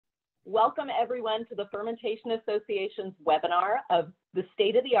Welcome everyone to the Fermentation Association's webinar of the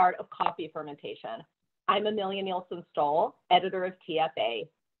state of the art of coffee fermentation. I'm Amelia Nielsen-Stoll, editor of TFA.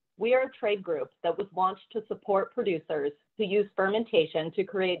 We are a trade group that was launched to support producers who use fermentation to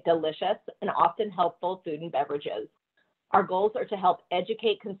create delicious and often helpful food and beverages. Our goals are to help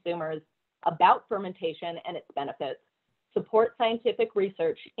educate consumers about fermentation and its benefits, support scientific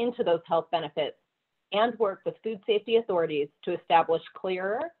research into those health benefits, and work with food safety authorities to establish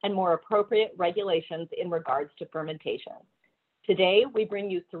clearer and more appropriate regulations in regards to fermentation. Today, we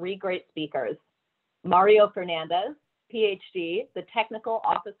bring you three great speakers: Mario Fernández, PhD, the Technical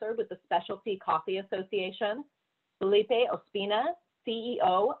Officer with the Specialty Coffee Association; Felipe Ospina,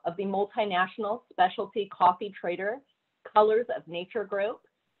 CEO of the multinational specialty coffee trader, Colors of Nature Group;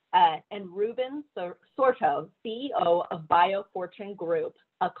 and Rubén Sorto, CEO of BioFortune Group,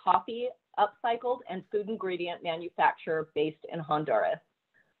 a coffee, upcycled, and food ingredient manufacturer based in Honduras.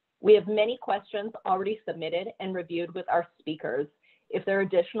 We have many questions already submitted and reviewed with our speakers. If there are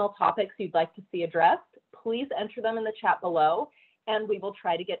additional topics you'd like to see addressed, please enter them in the chat below, and we will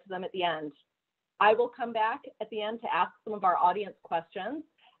try to get to them at the end. I will come back at the end to ask some of our audience questions.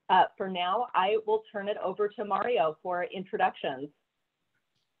 For now, I will turn it over to Mario for introductions.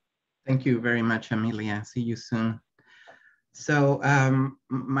 Thank you very much, Amelia. See you soon. So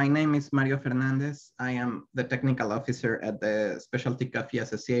my name is Mario Fernández. I am the technical officer at the Specialty Coffee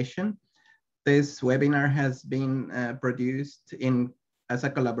Association. This webinar has been produced as a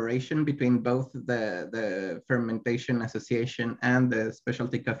collaboration between both the Fermentation Association and the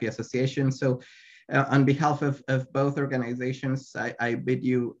Specialty Coffee Association. So on behalf of both organizations, I bid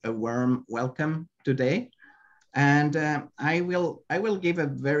you a warm welcome today. And I will give a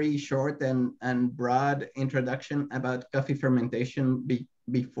very short and broad introduction about coffee fermentation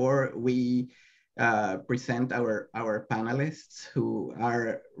before we present our panelists, who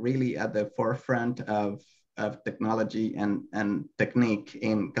are really at the forefront of technology and technique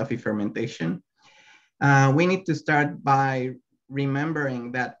in coffee fermentation. We need to start by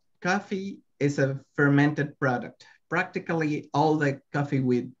remembering that coffee is a fermented product. Practically all the coffee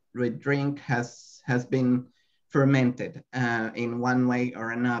we drink has been fermented in one way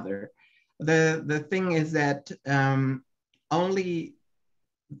or another. The thing is that only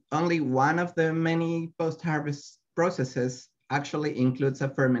one of the many post-harvest processes actually includes a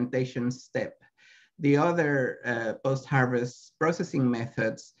fermentation step. The other post-harvest processing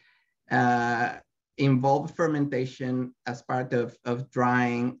methods involve fermentation as part of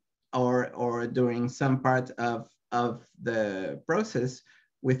drying or during some part of the process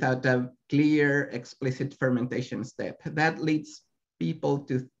without a clear, explicit fermentation step. That leads people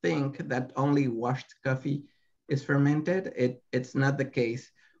to think that only washed coffee is fermented. It's not the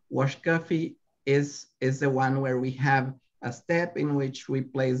case. Washed coffee is the one where we have a step in which we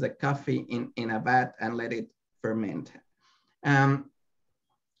place the coffee in a vat and let it ferment.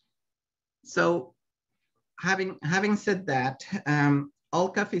 So having said that, all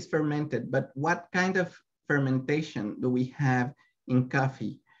coffee is fermented, but what kind of fermentation do we have in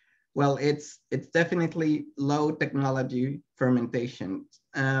coffee? Well, it's definitely low technology fermentation.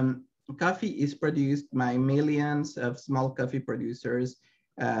 Coffee is produced by millions of small coffee producers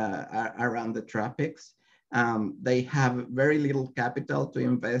around the tropics. They have very little capital to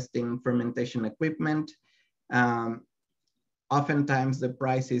invest in fermentation equipment. Oftentimes the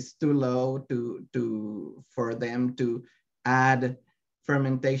price is too low for them to add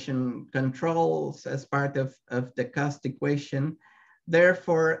fermentation controls as part of the cost equation.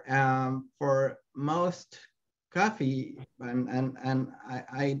 Therefore, for most coffee, and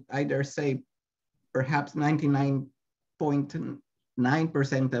I dare say perhaps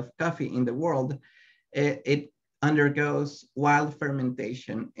 99.9% of coffee in the world, it undergoes wild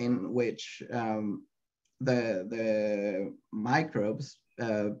fermentation, in which the microbes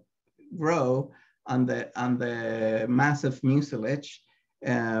grow on the mass of mucilage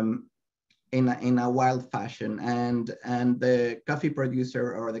in a wild fashion, and the coffee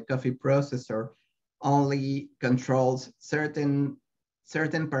producer or the coffee processor only controls certain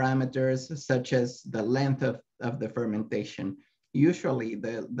parameters, such as the length of the fermentation. Usually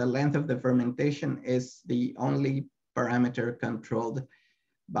the length of the fermentation is the only parameter controlled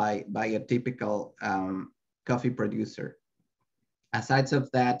by a typical coffee producer. Aside of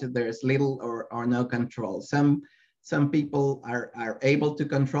that, there's little or no control. Some people are able to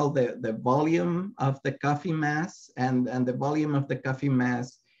control the volume of the coffee mass, and the volume of the coffee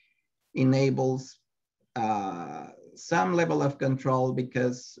mass enables some level of control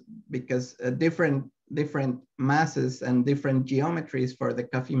because different masses and different geometries for the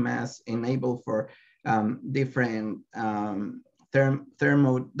coffee mass enable for different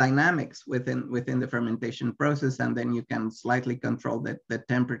thermodynamics within the fermentation process, and then you can slightly control the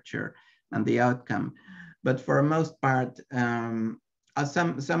temperature and the outcome. But for most part, some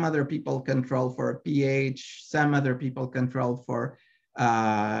other people control for pH, some other people control for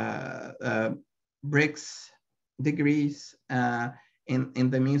Brix degrees in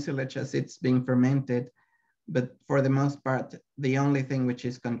the mucilage as it's being fermented. But for the most part, the only thing which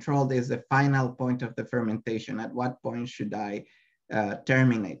is controlled is the final point of the fermentation. At what point should I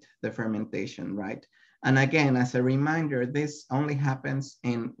terminate the fermentation, right? And again, as a reminder, this only happens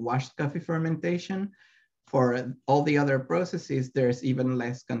in washed coffee fermentation. For all the other processes, there's even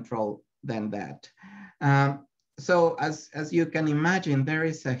less control than that. So as you can imagine, there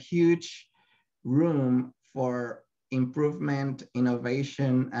is a huge room for improvement,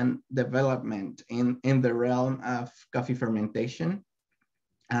 innovation, and development in the realm of coffee fermentation.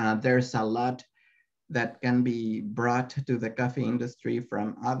 There's a lot that can be brought to the coffee industry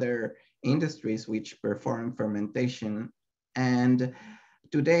from other industries which perform fermentation. And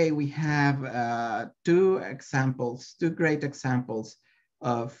today we have two great examples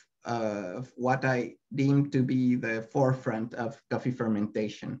of what I deem to be the forefront of coffee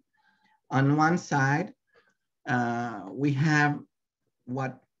fermentation. On one side, we have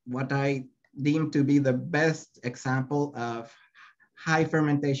what I deem to be the best example of high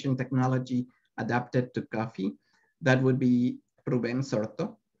fermentation technology adapted to coffee. That would be Rubén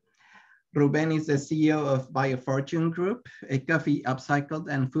Sorto. Rubén is the CEO of BioFortune Group, a coffee upcycled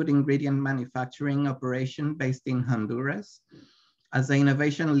and food ingredient manufacturing operation based in Honduras. As the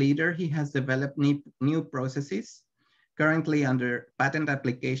innovation leader, he has developed new processes currently under patent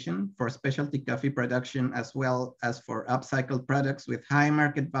application for specialty coffee production, as well as for upcycled products with high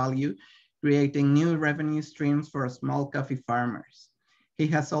market value, creating new revenue streams for small coffee farmers. He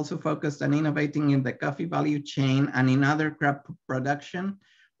has also focused on innovating in the coffee value chain and in other crop production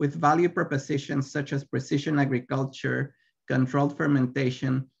with value propositions such as precision agriculture, controlled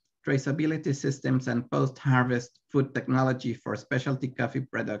fermentation, traceability systems, and post-harvest food technology for specialty coffee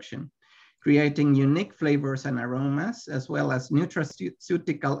production, creating unique flavors and aromas, as well as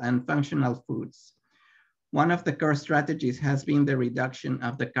nutraceutical and functional foods. One of the core strategies has been the reduction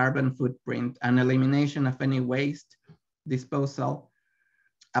of the carbon footprint and elimination of any waste, disposal,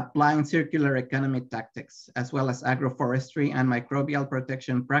 applying circular economy tactics, as well as agroforestry and microbial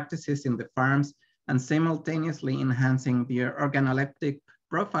protection practices in the farms, and simultaneously enhancing the organoleptic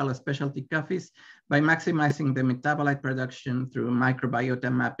profile of specialty coffees by maximizing the metabolite production through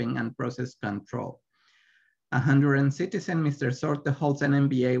microbiota mapping and process control. A Honduran citizen, Mr. Sorto holds an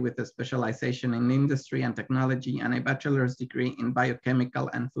MBA with a specialization in industry and technology and a bachelor's degree in biochemical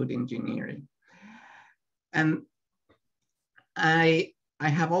and food engineering. And I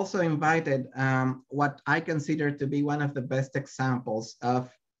have also invited what I consider to be one of the best examples of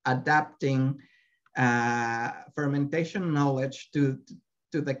adapting fermentation knowledge to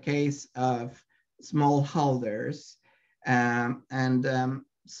the case of smallholders.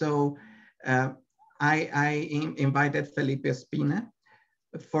 So I invited Felipe Ospina.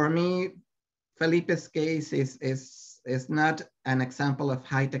 For me, Felipe's case is not an example of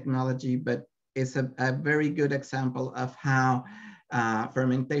high technology, but is a very good example of how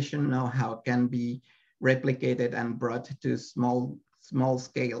fermentation know-how can be replicated and brought to small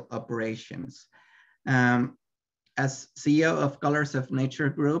scale operations. As CEO of Colors of Nature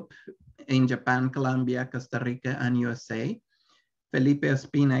Group in Japan, Colombia, Costa Rica, and USA, Felipe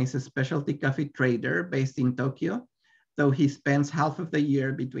Ospina is a specialty coffee trader based in Tokyo, though he spends half of the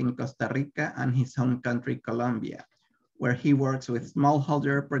year between Costa Rica and his home country, Colombia, where he works with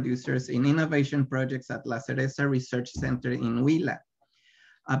smallholder producers in innovation projects at La Cereza Research Center in Huila.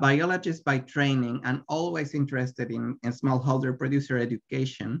 A biologist by training and always interested in smallholder producer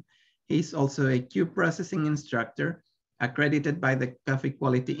education, he's also a Q processing instructor accredited by the Coffee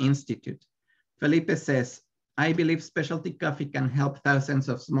Quality Institute. Felipe says, I believe specialty coffee can help thousands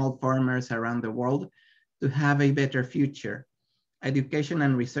of small farmers around the world to have a better future. Education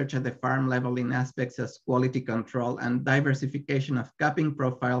and research at the farm level in aspects as quality control and diversification of cupping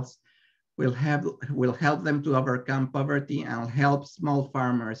profiles will help them to overcome poverty and help small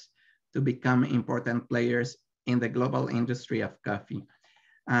farmers to become important players in the global industry of coffee.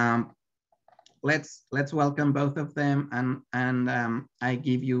 Let's welcome both of them, and I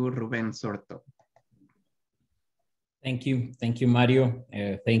give you Rubén Sorto. Thank you, Mario.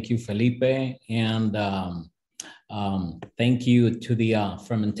 Thank you, Felipe, and thank you to the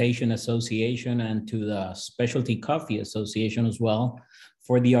Fermentation Association and to the Specialty Coffee Association as well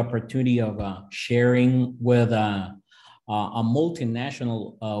for the opportunity of sharing with a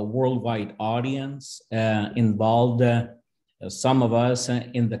multinational worldwide audience involved some of us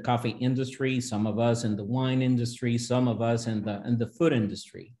in the coffee industry, some of us in the wine industry, some of us in the food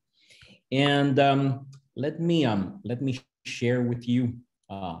industry. And let me share with you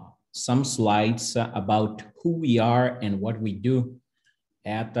some slides about who we are and what we do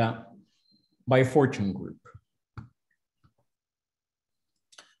at BioFortune Group.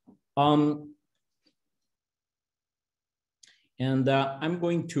 And I'm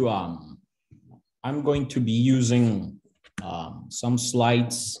going to be using some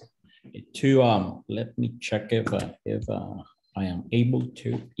slides to let me check if I am able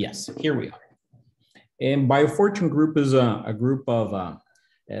to. Yes, here we are. And BioFortune Group is a group of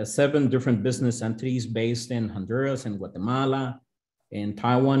 7 different business entities based in Honduras and Guatemala, in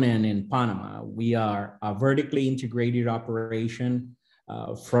Taiwan, and in Panama. We are a vertically integrated operation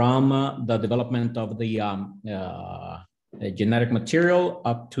from the development of the genetic material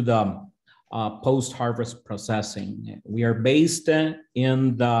up to the post-harvest processing. We are based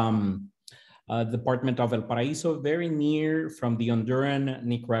in the department of El Paraíso, very near from the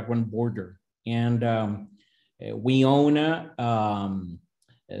Honduran-Nicaraguan border. And we own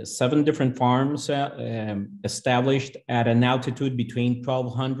 7 different farms established at an altitude between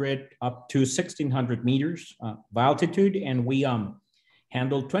 1,200 up to 1,600 meters of altitude. And we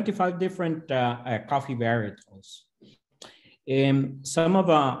handle 25 different coffee varietals. Some of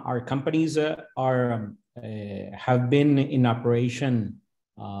our companies have been in operation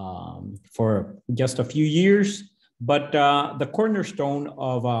for just a few years, but the cornerstone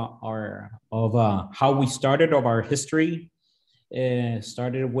of how we started, of our history,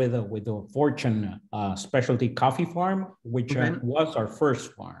 started with a Fortune specialty coffee farm, which was our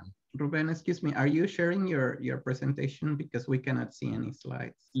first farm. Rubén, excuse me, are you sharing your presentation, because we cannot see any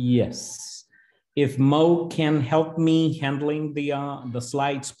slides? Yes. If Mo can help me handling the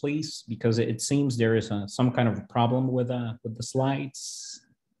slides, please, because it seems there is some kind of a problem with the slides.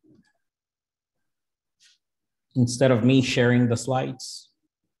 Instead of me sharing the slides.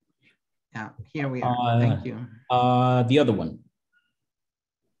 Yeah, here we are. Thank you. The other one.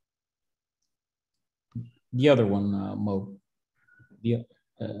 The other one, Mo.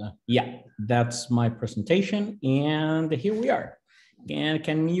 Yeah, that's my presentation, and here we are. And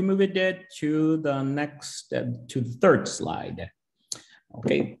can you move it to the next, to the 3rd slide?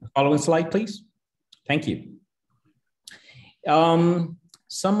 Okay, following slide, please. Thank you. Some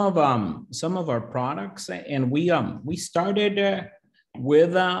of our products, and we started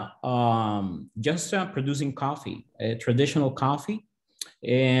with just producing coffee, traditional coffee,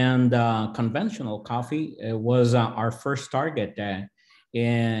 and conventional coffee was our first target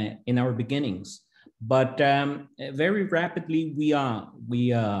in our beginnings. But very rapidly, we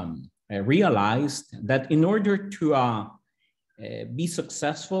realized that in order to be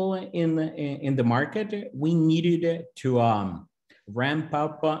successful in the market, we needed to ramp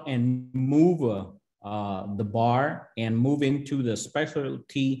up and move the bar and move into the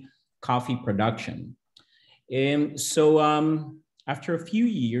specialty coffee production. And so after a few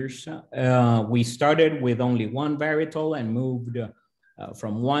years, we started with only 1 varietal and moved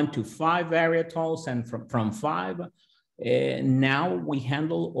from 1 to 5 varietals, and from 5, now we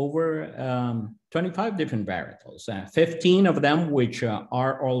handle over 25 different varietals, 15 of them which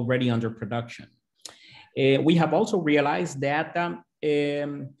are already under production. We have also realized that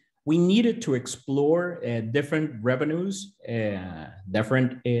we needed to explore different revenues,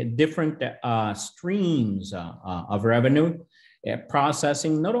 different streams of revenue,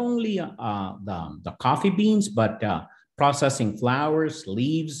 processing not only the coffee beans, but processing flowers,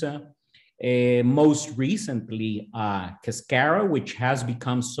 leaves, most recently cascara, which has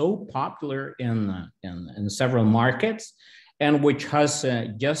become so popular in several markets, and which has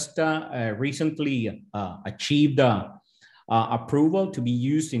just recently achieved approval to be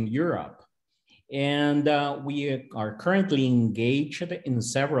used in Europe. And we are currently engaged in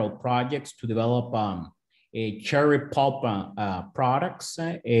several projects to develop cherry pulp products.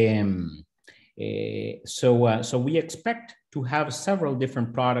 So we expect to have several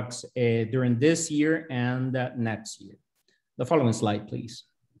different products during this year and next year. The following slide, please.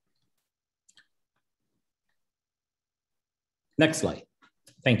 Next slide.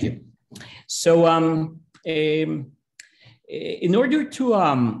 Thank you. So in order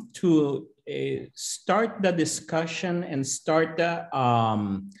to start the discussion and start the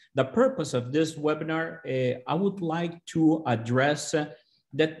purpose of this webinar, I would like to address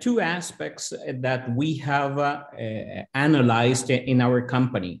the 2 aspects that we have analyzed in our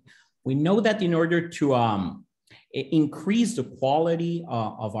company. We know that in order to increase the quality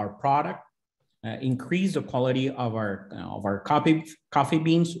of our product, increase the quality of our coffee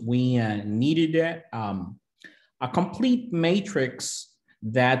beans, we needed a complete matrix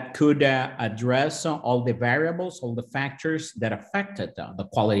that could address all the variables, all the factors that affected the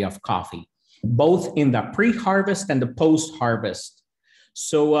quality of coffee, both in the pre-harvest and the post-harvest.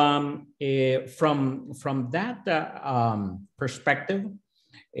 So from that perspective,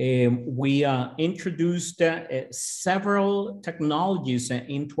 we introduced several technologies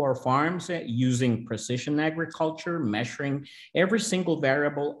into our farms using precision agriculture, measuring every single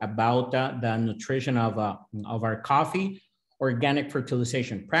variable about the nutrition of our coffee, organic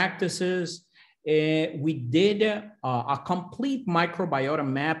fertilization practices. We did a complete microbiota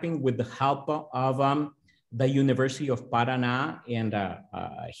mapping with the help of the University of Paraná. And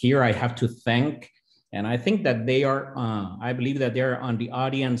here I have to thank, and I think that they are, I believe that they're on the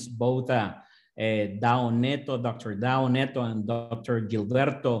audience, both Dao Neto, Dr. Dao Neto, and Dr.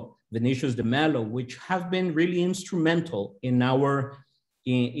 Gilberto Vinicius de Mello, which have been really instrumental in our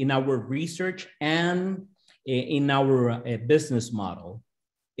research and in our business model.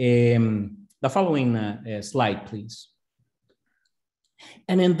 The following slide, please.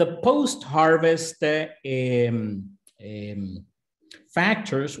 And in the post-harvest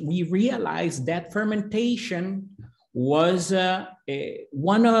factors, we realized that fermentation was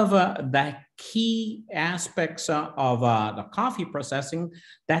one of the key aspects of the coffee processing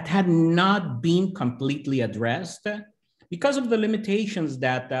that had not been completely addressed because of the limitations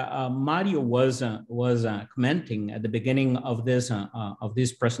that Mario was commenting at the beginning of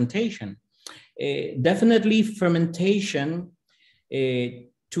this presentation. Definitely fermentation,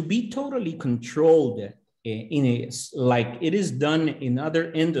 to be totally controlled like it is done in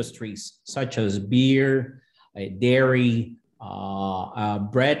other industries, such as beer, dairy,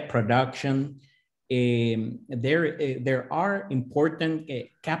 bread production, there are important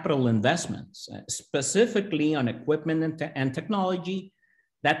capital investments, specifically on equipment and technology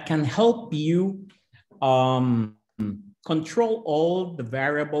that can help you control all the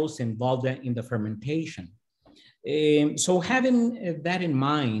variables involved in the fermentation. So having that in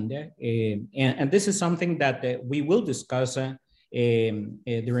mind, and this is something that we will discuss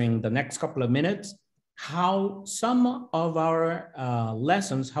during the next couple of minutes, how some of our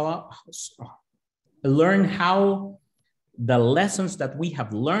lessons, learn how the lessons that we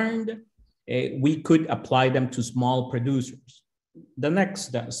have learned, we could apply them to small producers. The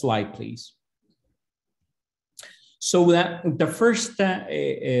next slide, please. So the first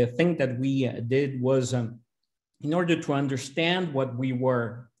thing that we did was, in order to understand what we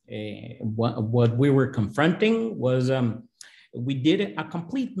were confronting, was we did a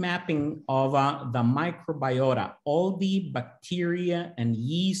complete mapping of the microbiota, all the bacteria and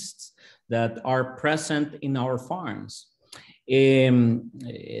yeasts that are present in our farms.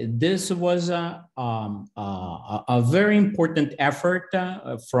 This was a very important effort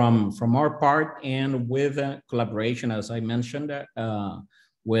from our part, and with collaboration, as I mentioned,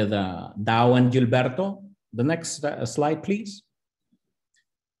 with Dao and Gilberto. The next slide, please.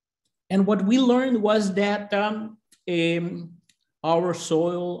 And what we learned was that our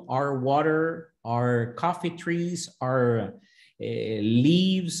soil, our water, our coffee trees, our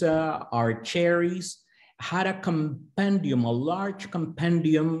leaves, our cherries had a compendium, a large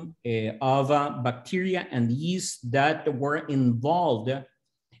compendium of bacteria and yeast that were involved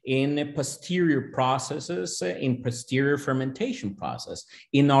in posterior processes, in posterior fermentation process,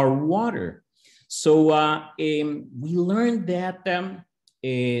 in our water. So we learned that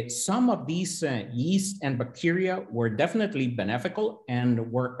some of these yeast and bacteria were definitely beneficial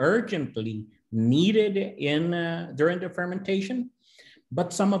and were urgently needed during the fermentation,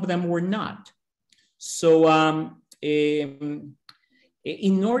 but some of them were not. So in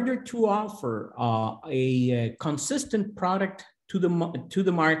order to offer a consistent product to the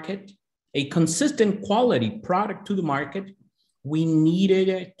market, a consistent quality product to the market, we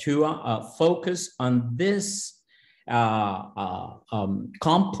needed to focus on this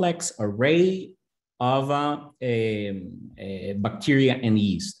complex array of bacteria and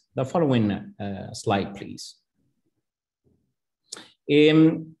yeast. The following slide, please.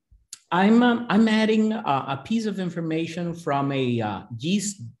 I'm adding a piece of information from a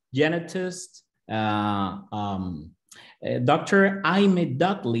yeast genetist, Dr. Aime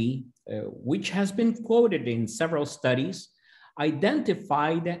Dudley, which has been quoted in several studies,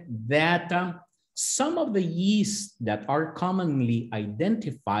 identified that some of the yeasts that are commonly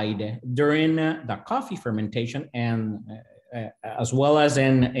identified during the coffee fermentation and as well as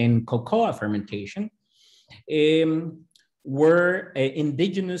in cocoa fermentation were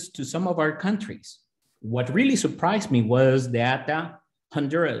indigenous to some of our countries. What really surprised me was that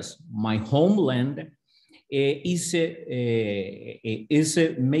Honduras, my homeland, is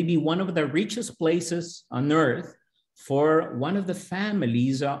maybe one of the richest places on earth for one of the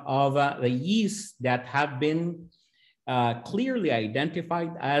families of the yeast that have been clearly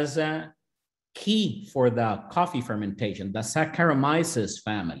identified as key for the coffee fermentation, the Saccharomyces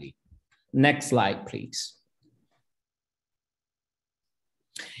family. Next slide, please.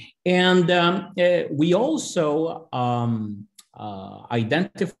 And we also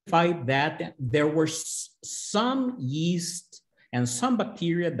identified that there were some yeast and some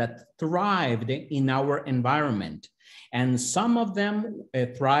bacteria that thrived in our environment. And some of them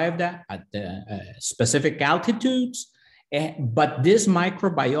thrived at specific altitudes, but this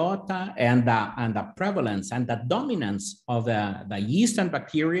microbiota and the prevalence and the dominance of the yeast and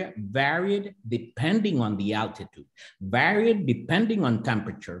bacteria varied depending on the altitude, varied depending on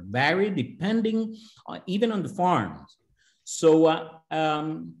temperature, varied depending even on the farms. So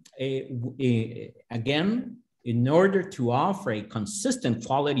again, in order to offer a consistent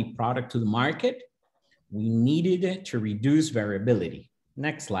quality product to the market, we needed to reduce variability.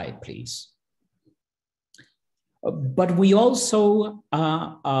 Next slide, please. But we also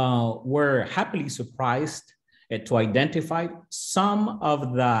were happily surprised to identify some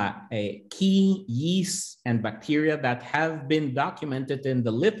of the key yeasts and bacteria that have been documented in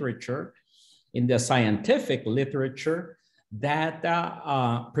the literature, in the scientific literature, that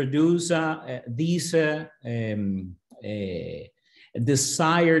produce these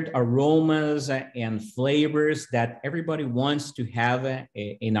desired aromas and flavors that everybody wants to have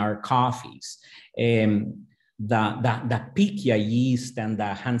in our coffees. The Pichia yeast and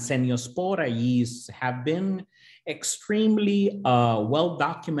the Hanseniospora yeast have been extremely well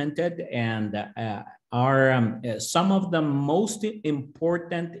documented and are some of the most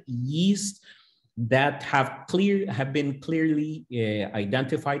important yeasts that have been clearly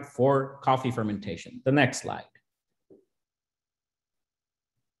identified for coffee fermentation. The next slide.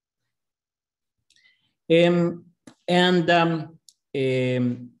 To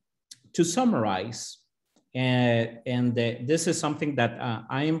summarize, this is something that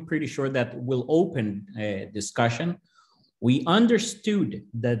I am pretty sure that will open discussion. We understood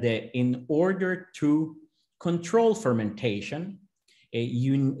that in order to control fermentation,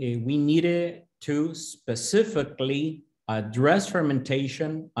 we needed to specifically address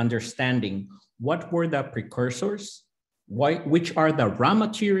fermentation, understanding what were the precursors, which are the raw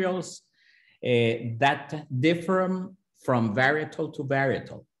materials that differ from varietal to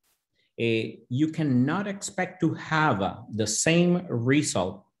varietal. You cannot expect to have the same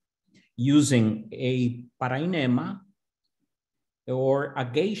result using a Parainema or a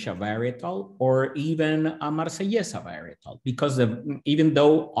Geisha varietal or even a Marsellesa varietal, because even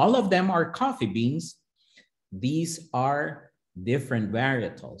though all of them are coffee beans, these are different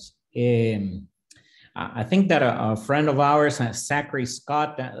varietals. I think that a friend of ours, Zachary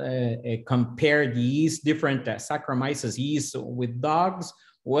Scott, compared yeast, different Saccharomyces yeast with dogs.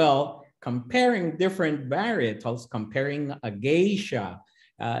 Well, comparing different varietals, comparing a Geisha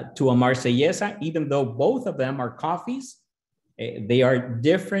to a Marsellesa, even though both of them are coffees, they are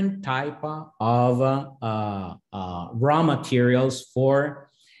different type of raw materials for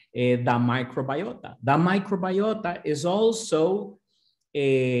the microbiota. The microbiota is also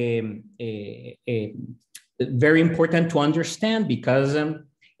very important to understand because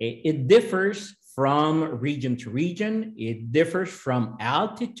it differs from region to region. It differs from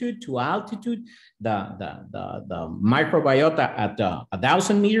altitude to altitude. The microbiota at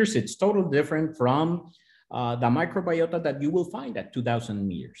 1,000 meters, it's totally different from the microbiota that you will find at 2,000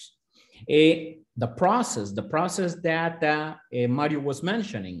 meters. The process that Mario was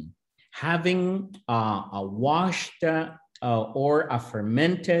mentioning, having a washed or a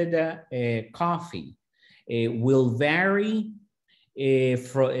fermented coffee will vary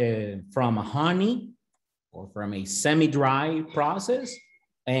from honey or from a semi-dry process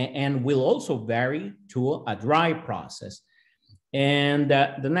and will also vary to a dry process. And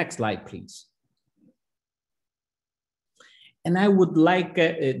the next slide, please. And I would like,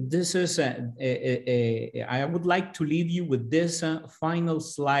 I would like to leave you with this final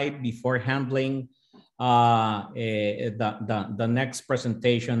slide before handling the next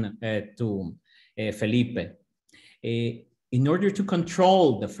presentation to Felipe. In order to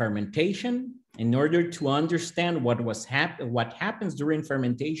control the fermentation, in order to understand what happens during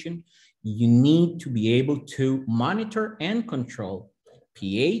fermentation, you need to be able to monitor and control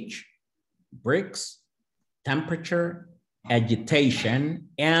pH, Brix, temperature, agitation,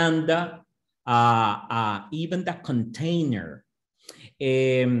 and even the container.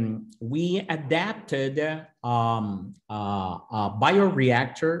 We adapted a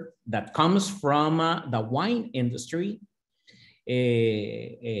bioreactor that comes from the wine industry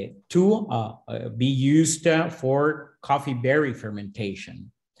to be used for coffee berry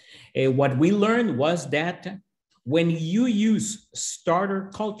fermentation. What we learned was that when you use starter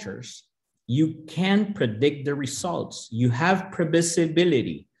cultures, you can predict the results. You have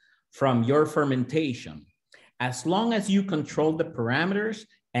predictability from your fermentation, as long as you control the parameters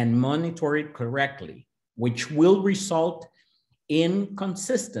and monitor it correctly, which will result in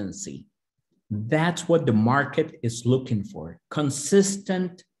consistency. That's what the market is looking for: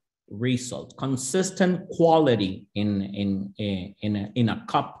 consistent results, consistent quality in a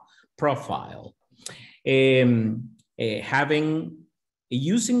cup profile.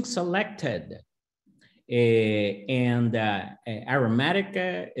 Using selected and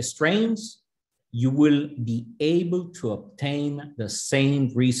aromatic strains, you will be able to obtain the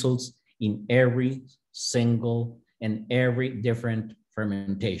same results in every single and every different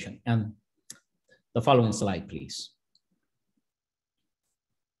fermentation. And the following slide, please.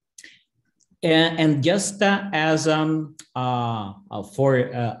 And just as an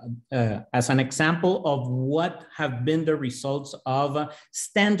example of what have been the results of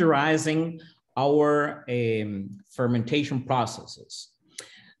standardizing our fermentation processes,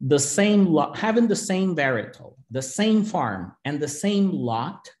 having the same varietal, the same farm, and the same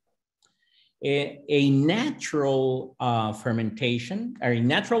lot, a natural fermentation or a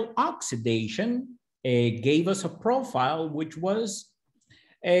natural oxidation gave us a profile which was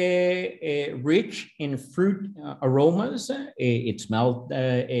rich in fruit aromas. It smelled,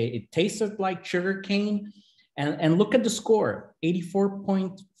 it tasted like sugarcane. And look at the score,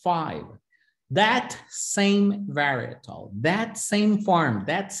 84.5. That same varietal, that same farm,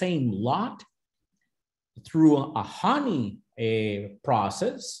 that same lot, through a honey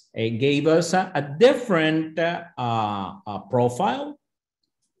process, it gave us a different profile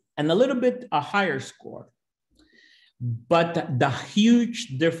and a little bit a higher score. But the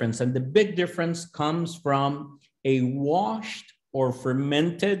huge difference and the big difference comes from a washed or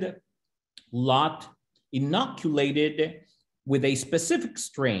fermented lot inoculated with a specific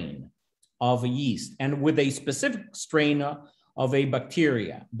strain of yeast and with a specific strain of a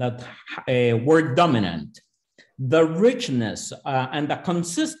bacteria that were dominant. The richness and the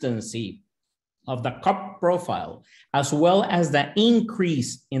consistency of the cup profile, as well as the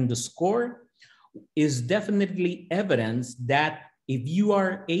increase in the score, is definitely evidence that if you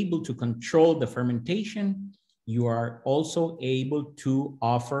are able to control the fermentation, you are also able to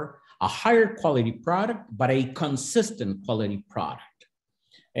offer a higher quality product, but a consistent quality product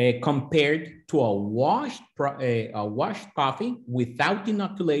compared to a washed coffee without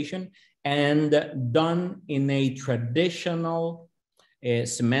inoculation and done in a traditional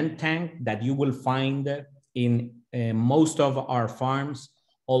cement tank that you will find in most of our farms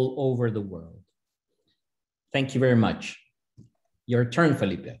all over the world. Thank you very much. Your turn,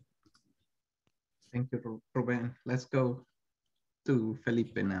 Felipe. Thank you, Rubén. Let's go to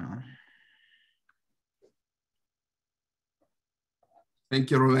Felipe now.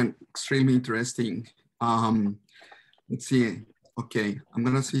 Thank you, Rubén. Extremely interesting. Let's see. Okay, I'm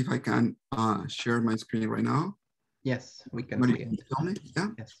gonna see if I can share my screen right now. Yes, we can Mario, see can you it. tell me? Yeah,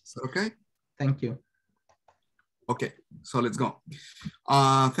 Yes. is that okay? Thank you. Okay, so let's go.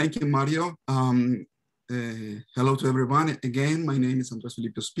 Thank you, Mario. Hello to everyone. Again, my name is Andres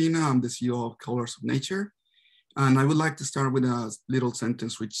Felipe Ospina. I'm the CEO of Colors of Nature. And I would like to start with a little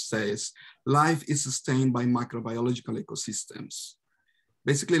sentence which says, life is sustained by microbiological ecosystems.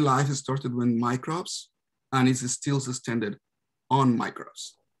 Basically, life started with microbes and is still sustained on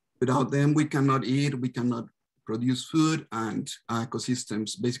microbes. Without them, we cannot eat, we cannot produce food, and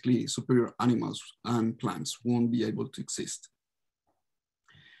ecosystems, basically superior animals and plants, won't be able to exist.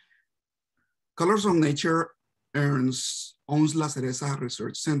 Colors of Nature owns La Cereza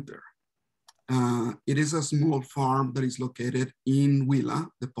Research Center. It is a small farm that is located in Huila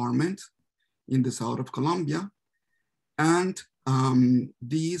department in the south of Colombia. And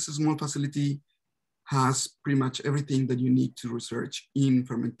this small facility has pretty much everything that you need to research in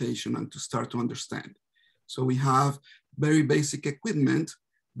fermentation and to start to understand. So we have very basic equipment,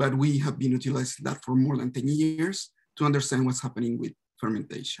 but we have been utilizing that for more than 10 years to understand what's happening with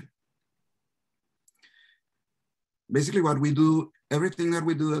fermentation. Basically what we do, everything that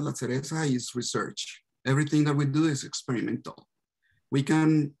we do at La Cereza is research. Everything that we do is experimental. We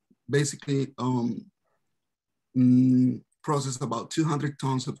can basically process about 200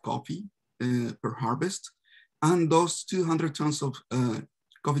 tons of coffee per harvest. And those 200 tons of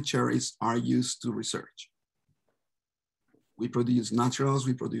coffee cherries are used to research. We produce naturals,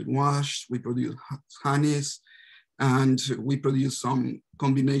 we produce wash, we produce honeys, and we produce some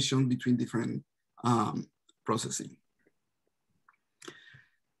combination between different processing.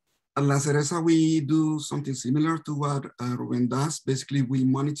 At La Cereza, we do something similar to what Rubén does. Basically, we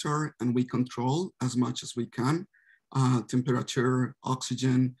monitor and we control as much as we can, temperature,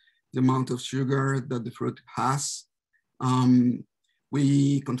 oxygen, the amount of sugar that the fruit has.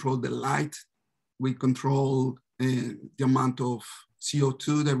 We control the light. We control the amount of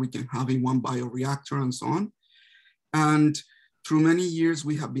CO2 that we can have in one bioreactor and so on. And through many years,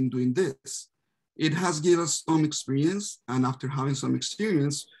 we have been doing this. It has given us some experience. And after having some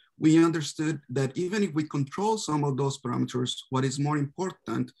experience, we understood that even if we control some of those parameters, what is more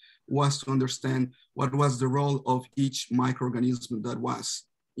important was to understand what was the role of each microorganism that was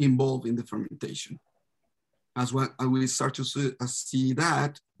involved in the fermentation. As we start to see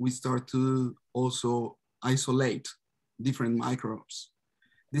that, we start to also isolate different microbes.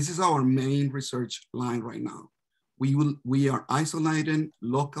 This is our main research line right now. We are isolating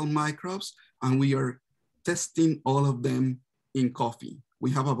local microbes and we are testing all of them in coffee. We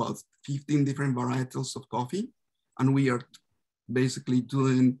have about 15 different varietals of coffee, and we are basically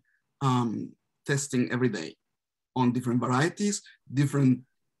doing testing every day on different varieties, different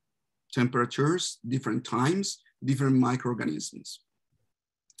temperatures, different times, different microorganisms.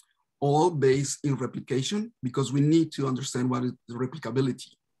 All based in replication, because we need to understand what is the replicability,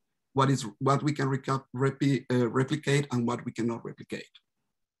 what we can replicate and what we cannot replicate.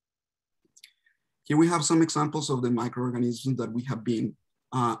 Here we have some examples of the microorganisms that we have been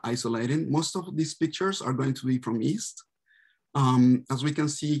isolating. Most of these pictures are going to be from yeast. As we can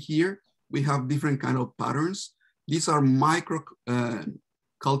see here, we have different kind of patterns. These are micro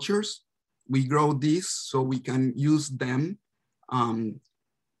cultures. We grow these so we can use them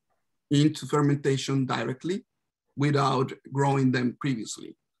into fermentation directly without growing them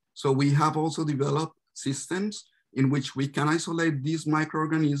previously. So we have also developed systems in which we can isolate these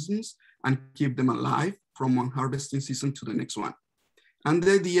microorganisms and keep them alive from one harvesting season to the next one. And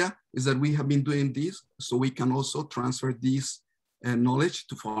the idea is that we have been doing this so we can also transfer this knowledge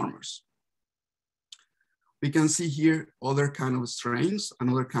to farmers. We can see here other kind of strains,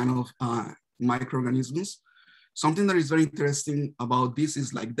 another kind of microorganisms. Something that is very interesting about this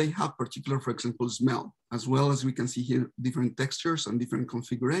is like they have particular, for example, smell, as well as we can see here different textures and different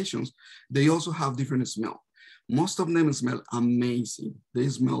configurations. They also have different smell. Most of them smell amazing. They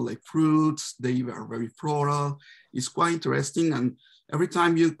smell like fruits. They are very floral. It's quite interesting. And every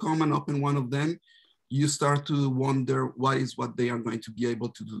time you come and open one of them, you start to wonder what they are going to be able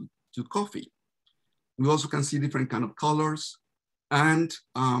to do to coffee. We also can see different kind of colors. And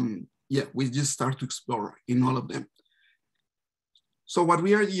yeah, we just start to explore in all of them. So what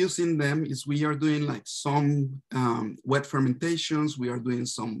we are using them is we are doing like some wet fermentations. We are doing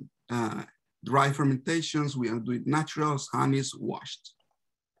some dry fermentations. We are doing naturals, honeys, washed.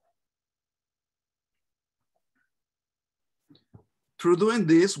 Through doing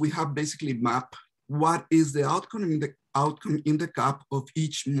this, we have basically mapped what is the outcome in the cup of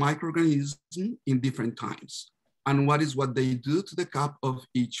each microorganism in different times, and what they do to the cup of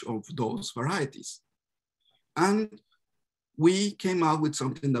each of those varieties. And we came out with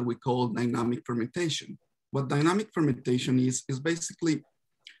something that we call dynamic fermentation. What dynamic fermentation is basically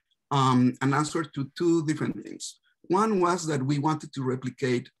an answer to two different things. One was that we wanted to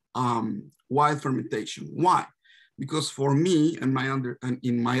replicate wild fermentation. Why? Because for me and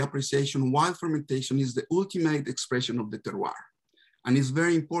in my appreciation, wild fermentation is the ultimate expression of the terroir. And it's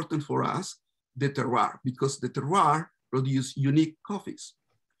very important for us, the terroir, because the terroir produce unique coffees.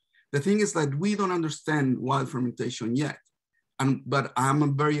 The thing is that we don't understand wild fermentation yet. But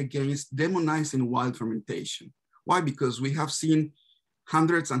I'm very against demonizing wild fermentation. Why? Because we have seen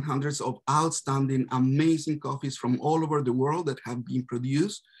hundreds and hundreds of outstanding, amazing coffees from all over the world that have been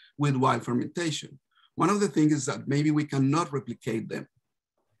produced with wild fermentation. One of the things is that maybe we cannot replicate them,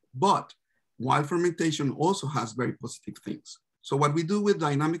 but wild fermentation also has very positive things. So what we do with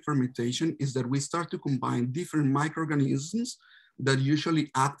dynamic fermentation is that we start to combine different microorganisms that usually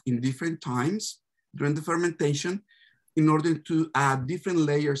act in different times during the fermentation in order to add different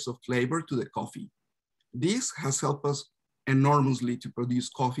layers of flavor to the coffee. This has helped us enormously to produce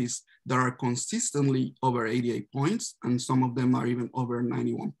coffees that are consistently over 88 points, and some of them are even over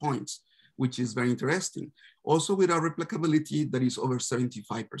 91 points, which is very interesting. Also with our replicability that is over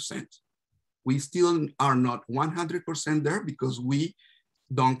 75%. We still are not 100% there because we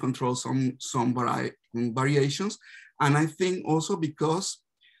don't control some variations. And I think also because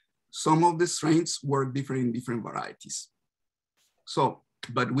some of the strains work different in different varieties. So,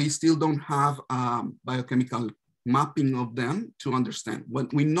 but we still don't have biochemical mapping of them to understand.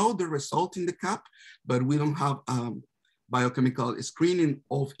 We know the result in the cup, but we don't have biochemical screening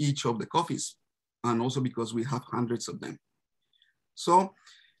of each of the coffees, and also because we have hundreds of them. So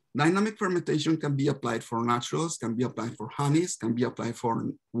Dynamic fermentation can be applied for naturals, can be applied for honeys, can be applied for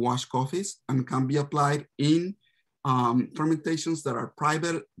wash coffees, and can be applied in fermentations that are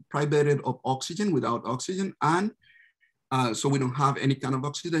privated of oxygen, without oxygen, and so we don't have any kind of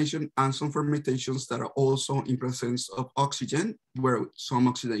oxidation, and some fermentations that are also in presence of oxygen where some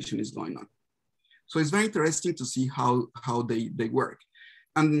oxidation is going on. So it's very interesting to see how they work.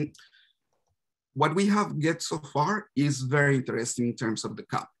 And what we have get so far is very interesting in terms of the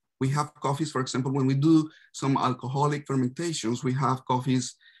cup. We have coffees, for example, when we do some alcoholic fermentations, we have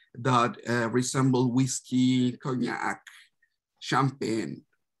coffees that resemble whiskey, cognac, champagne,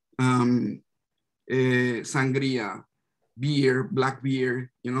 sangria, beer, black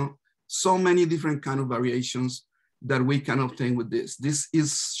beer, you know, so many different kind of variations that we can obtain with this. This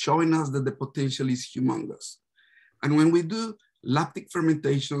is showing us that the potential is humongous. And when we do lactic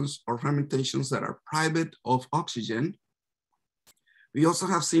fermentations or fermentations that are private of oxygen, we also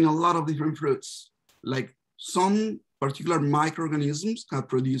have seen a lot of different fruits, like some particular microorganisms can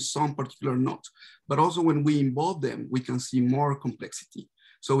produce some particular notes, but also when we involve them, we can see more complexity.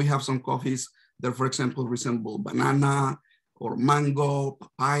 So we have some coffees that, for example, resemble banana or mango,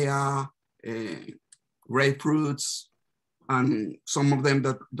 papaya, grapefruits, and some of them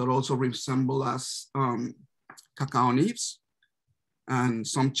that also resemble as cacao nibs, and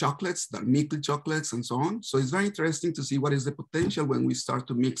some chocolates, that milky chocolates and so on. So it's very interesting to see what is the potential when we start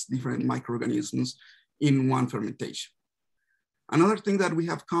to mix different microorganisms in one fermentation. Another thing that we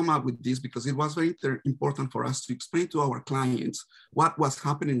have come up with this, because it was very important for us to explain to our clients what was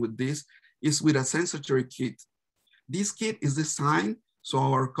happening with this, is with a sensory kit. This kit is designed so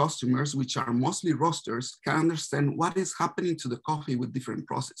our customers, which are mostly roasters, can understand what is happening to the coffee with different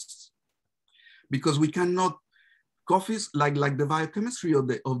processes. Because we cannot, coffees, like the biochemistry of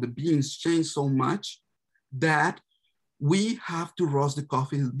the beans change so much that we have to roast the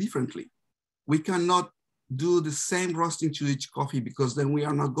coffee differently. We cannot do the same roasting to each coffee, because then we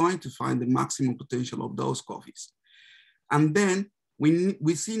are not going to find the maximum potential of those coffees. And then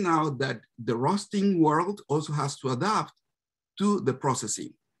we see now that the roasting world also has to adapt to the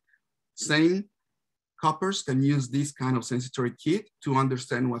processing. Same coppers can use this kind of sensory kit to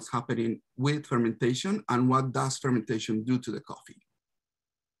understand what's happening with fermentation and what does fermentation do to the coffee.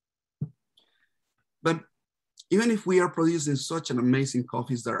 But even if we are producing such an amazing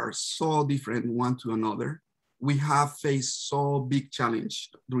coffees that are so different one to another, we have faced so big challenge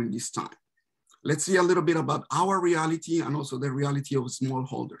during this time. Let's see a little bit about our reality and also the reality of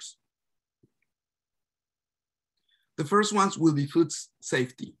smallholders. The first ones will be food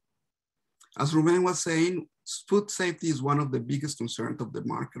safety. As Rubén was saying, food safety is one of the biggest concerns of the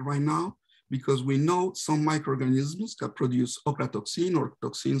market right now, because we know some microorganisms can produce ochratoxin or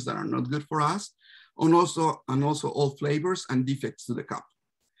toxins that are not good for us, and also all flavors and defects to the cup.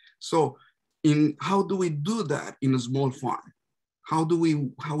 So how do we do that in a small farm? How do we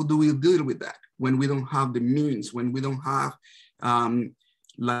deal with that when we don't have the means, when we don't have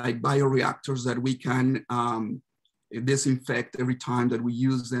like bioreactors that we can disinfect every time that we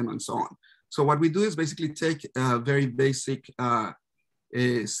use them and so on? So what we do is basically take very basic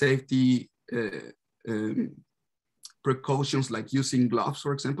safety precautions, like using gloves,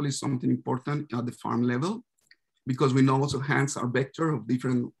 for example, is something important at the farm level, because we know also hands are vector of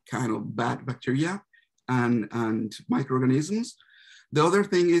different kind of bad bacteria and microorganisms. The other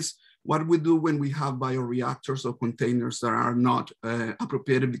thing is what we do when we have bioreactors or containers that are not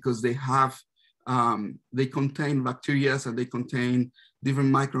appropriate, because they have, they contain bacteria and they contain different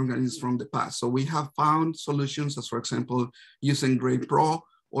microorganisms from the past. So we have found solutions as, for example, using Grain Pro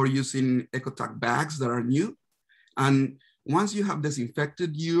or using EcoTac bags that are new. And once you have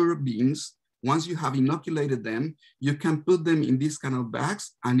disinfected your beans, once you have inoculated them, you can put them in these kind of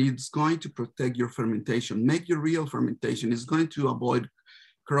bags, and it's going to protect your fermentation, make your real fermentation. It's going to avoid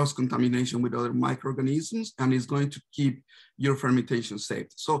cross-contamination with other microorganisms, and it's going to keep your fermentation safe.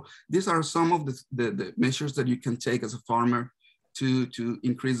 So these are some of the measures that you can take as a farmer to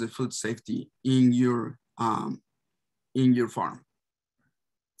increase the food safety in your farm.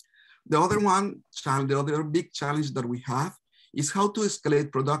 The other big challenge that we have is how to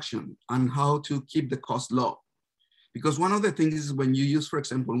escalate production and how to keep the cost low. Because one of the things is when you use, for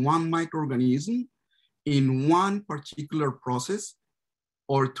example, one microorganism in one particular process,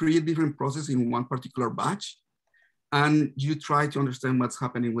 or 3 different processes in one particular batch, and you try to understand what's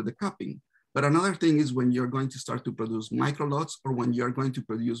happening with the cupping. But another thing is when you're going to start to produce micro lots, or when you're going to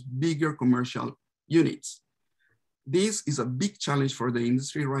produce bigger commercial units. This is a big challenge for the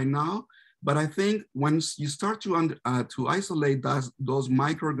industry right now, but I think once you start to isolate those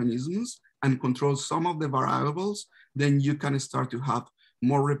microorganisms and control some of the variables, then you can start to have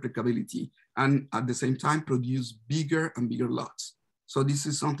more replicability, and at the same time produce bigger and bigger lots. So this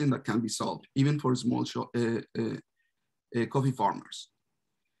is something that can be solved even for small coffee farmers.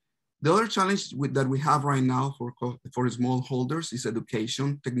 The other challenge that we have right now for smallholders is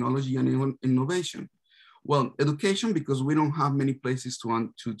education, technology, and innovation. Well, education, because we don't have many places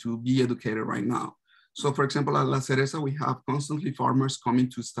to be educated right now. So for example, at La Cereza, we have constantly farmers coming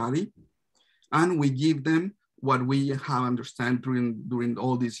to study, and we give them what we have understand during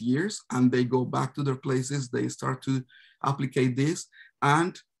all these years, and they go back to their places, they start to apply this,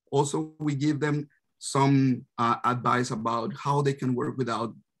 and also we give them some advice about how they can work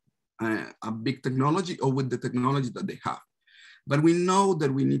without a big technology or with the technology that they have. But we know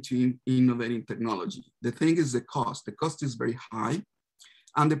that we need to innovate in technology. The thing is the cost. The cost is very high,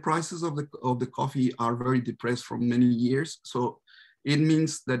 and the prices of the coffee are very depressed for many years. So it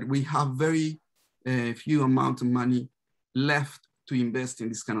means that we have very few amount of money left to invest in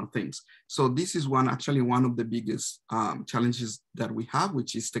these kind of things. So this is actually one of the biggest challenges that we have,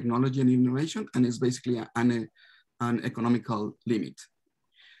 which is technology and innovation, and it's basically an economical limit.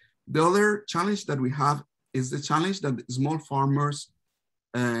 The other challenge that we have is the challenge that small farmers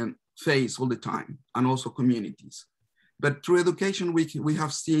face all the time, and also communities. But through education, we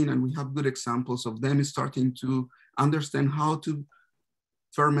have seen, and we have good examples of them starting to understand how to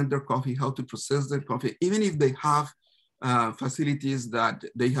ferment their coffee, how to process their coffee, even if they have facilities that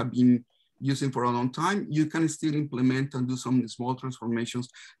they have been using for a long time, you can still implement and do some small transformations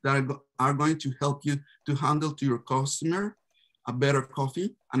that are going to help you to handle to your customer a better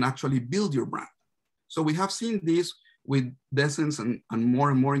coffee and actually build your brand. So we have seen this with dozens and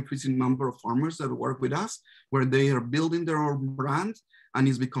more increasing number of farmers that work with us, where they are building their own brand, and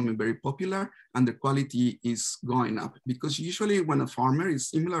it's becoming very popular, and the quality is going up. Because usually when a farmer is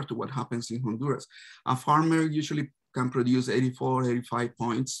similar to what happens in Honduras, a farmer usually can produce 84, 85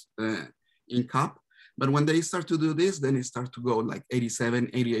 points in cup. But when they start to do this, then it starts to go like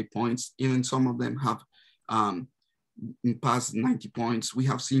 87, 88 points. Even some of them have past 90 points. We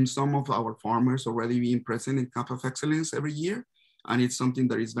have seen some of our farmers already being present in Cup of Excellence every year, and it's something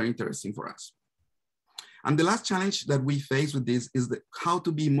that is very interesting for us. And the last challenge that we face with this is how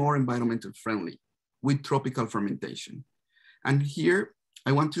to be more environmental friendly with tropical fermentation. And here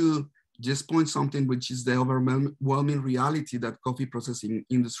I want to just point something, which is the overwhelming reality that coffee processing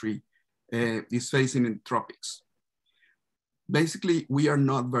industry is facing in tropics. Basically, we are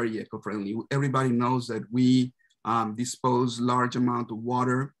not very eco-friendly. Everybody knows that we dispose large amount of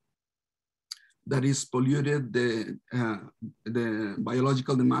water that is polluted. The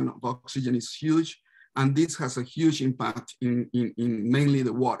biological demand of oxygen is huge, and this has a huge impact in mainly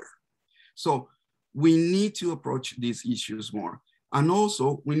the water. So we need to approach these issues more. And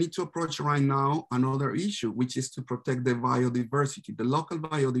also we need to approach right now another issue, which is to protect the biodiversity, the local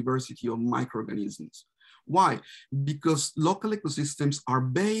biodiversity of microorganisms. Why? Because local ecosystems are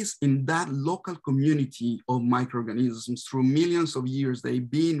based in that local community of microorganisms. Through millions of years, they've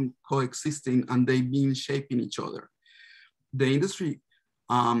been coexisting and they've been shaping each other. The industry,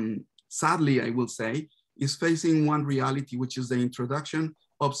 sadly, I will say, is facing one reality, which is the introduction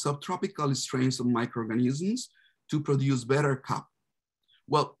of subtropical strains of microorganisms to produce better cup.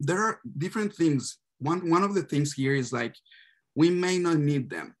 Well, there are different things. One of the things here is like, we may not need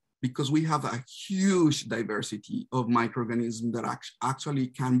them because we have a huge diversity of microorganisms that actually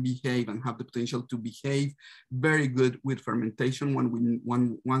can behave and have the potential to behave very good with fermentation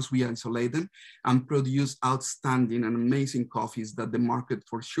once we isolate them and produce outstanding and amazing coffees that the market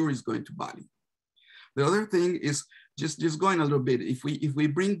for sure is going to value. The other thing is just going a little bit, if we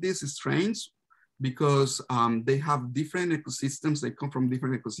bring these strains, because they have different ecosystems, they come from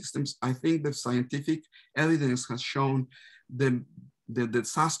different ecosystems. I think the scientific evidence has shown the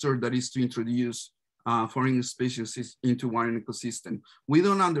disaster that is to introduce foreign species into one ecosystem. We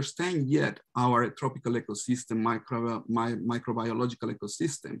don't understand yet our tropical ecosystem, microbiological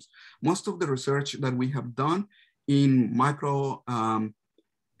ecosystems. Most of the research that we have done in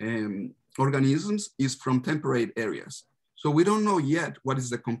microorganisms is from temperate areas. So we don't know yet what is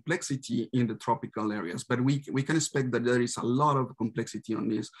the complexity in the tropical areas, but we can expect that there is a lot of complexity on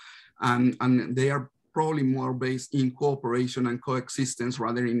this. And they are probably more based in cooperation and coexistence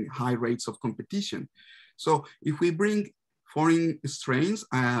rather in high rates of competition. So if we bring foreign strains,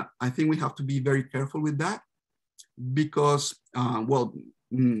 I think we have to be very careful with that because,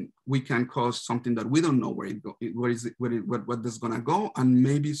 we can cause something that we don't know what is gonna go, and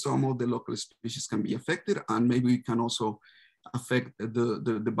maybe some of the local species can be affected, and maybe we can also affect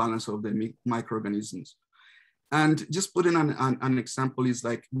the balance of the microorganisms. And just putting an example is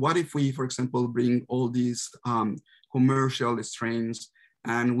like, what if we, for example, bring all these commercial strains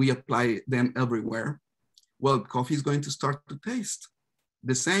and we apply them everywhere, well, coffee is going to start to taste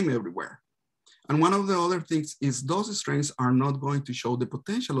the same everywhere. And one of the other things is those strains are not going to show the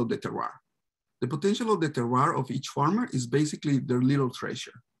potential of the terroir. The potential of the terroir of each farmer is basically their little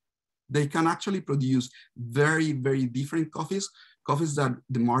treasure. They can actually produce very, very different coffees that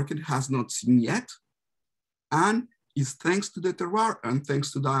the market has not seen yet. And it's thanks to the terroir and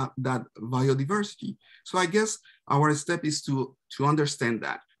thanks to that biodiversity. So I guess our step is to understand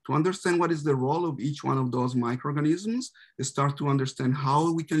that, to understand what is the role of each one of those microorganisms, start to understand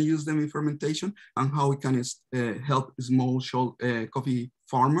how we can use them in fermentation and how we can help small coffee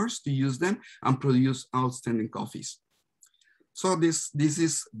farmers to use them and produce outstanding coffees. So this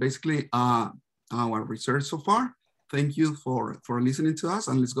is basically our research so far. Thank you for listening to us,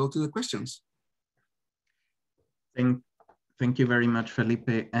 and let's go to the questions. Thank you very much,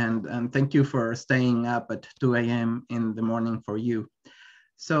 Felipe, and thank you for staying up at 2 a.m. in the morning for you.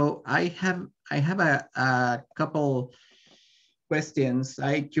 So I have a couple questions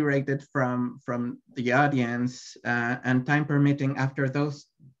I curated from the audience, and time permitting, after those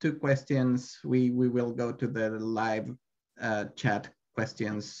two questions, we will go to the live chat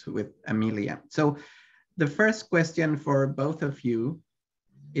questions with Amelia. So the first question for both of you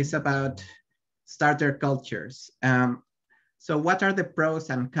is about starter cultures. So what are the pros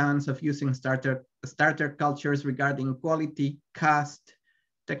and cons of using starter cultures regarding quality, cost,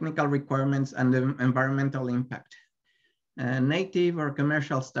 technical requirements, and the environmental impact? Native or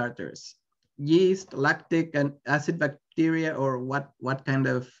commercial starters? Yeast, lactic and acid bacteria, or what kind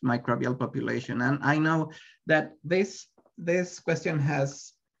of microbial population? And I know that this question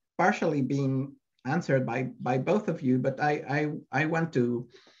has partially been answered by both of you, but I want to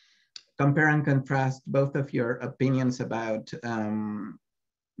compare and contrast both of your opinions about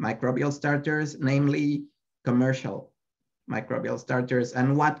microbial starters, namely commercial microbial starters,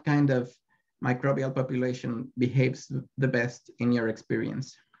 and what kind of microbial population behaves the best in your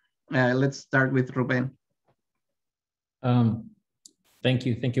experience. Let's start with Rubén. Thank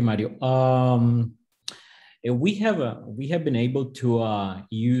you, Mario. We have been able to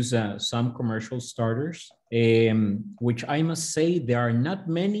use some commercial starters, which I must say there are not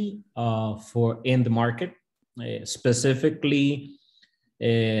many in the market, specifically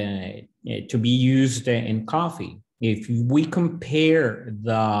to be used in coffee. If we compare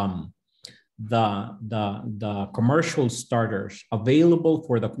the commercial starters available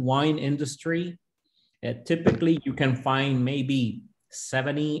for the wine industry, typically you can find maybe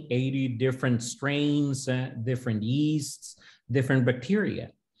 70, 80 different strains, different yeasts, different bacteria.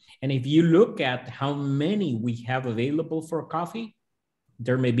 And if you look at how many we have available for coffee,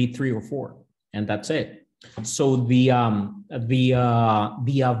 there may be 3 or 4, and that's it. So the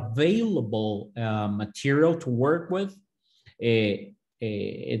available material to work with,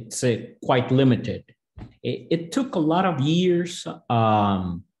 it's quite limited. It took a lot of years,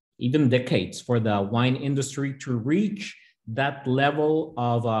 even decades, for the wine industry to reach that level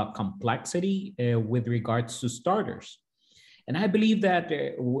of complexity with regards to starters. And I believe that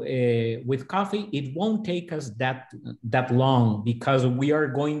with coffee, it won't take us that long, because we are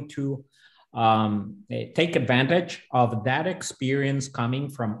going to take advantage of that experience coming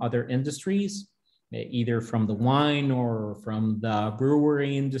from other industries, either from the wine or from the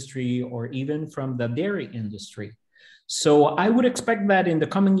brewery industry or even from the dairy industry. So I would expect that in the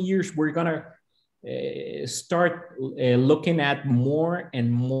coming years, we're gonna start looking at more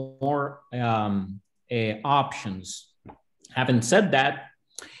and more options. Having said that,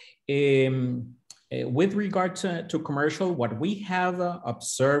 with regard to commercial, what we have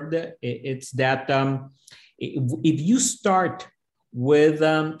observed, it's that if you start with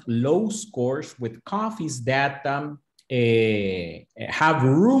low scores, with coffees that have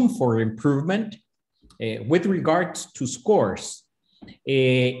room for improvement with regards to scores,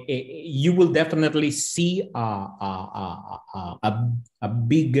 you will definitely see a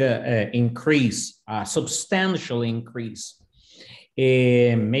big increase, a substantial increase.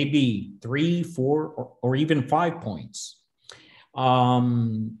 Maybe 3, 4, or even 5 points.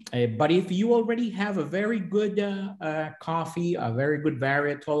 But if you already have a very good coffee, a very good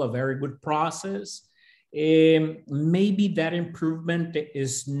varietal, a very good process, maybe that improvement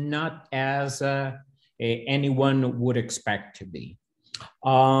is not as anyone would expect to be.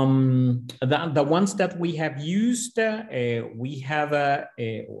 The ones that we have used, we have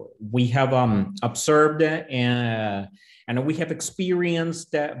observed and we have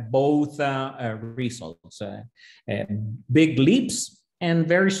experienced both results, big leaps and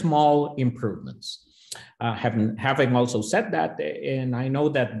very small improvements. Having also said that, and I know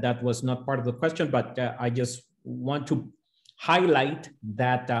that that was not part of the question, but I just want to highlight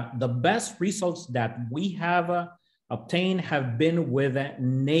that the best results that we have obtained have been with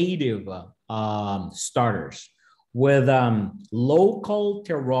native starters, with local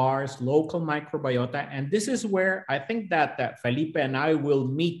terroirs, local microbiota. And this is where I think that Felipe and I will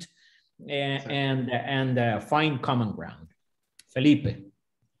meet and find common ground. Felipe.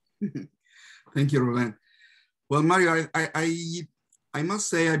 Thank you, Rubén. Well, Mario, I must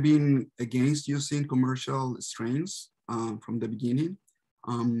say I've been against using commercial strains from the beginning,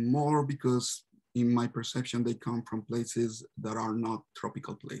 more because in my perception, they come from places that are not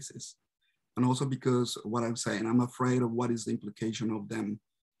tropical places. And also because what I'm saying, I'm afraid of what is the implication of them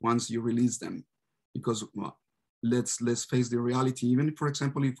once you release them. Because well, let's face the reality. Even for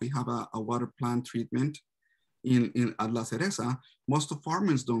example, if we have a water plant treatment at La Cereza, most of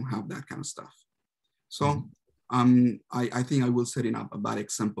farmers don't have that kind of stuff. So I think I will set it up a bad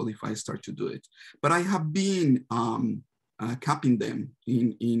example if I start to do it. But I have been capping them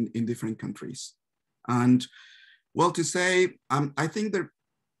in different countries. And well, to say, I think that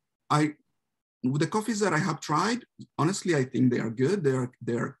the coffees that I have tried, honestly, I think they are good.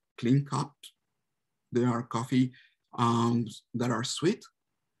 They're clean cupped. They are coffee that are sweet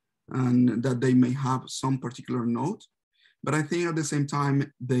and that they may have some particular note. But I think at the same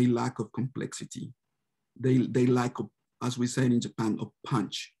time, they lack of complexity. They lack of, as we say in Japan, of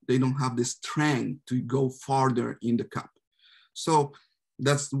punch. They don't have the strength to go farther in the cup. So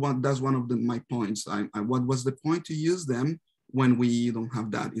that's one of my points. What was the point to use them when we don't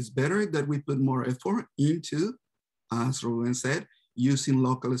have that? It's better that we put more effort into, as Rubén said, using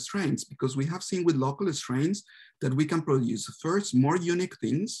local strains, because we have seen with local strains that we can produce first more unique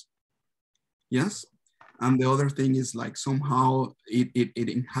things, yes, and the other thing is like somehow it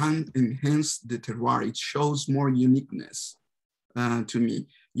enhances the terroir. It shows more uniqueness to me.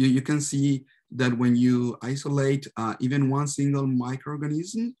 You can see that when you isolate even one single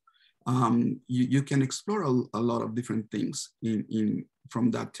microorganism, you can explore a lot of different things from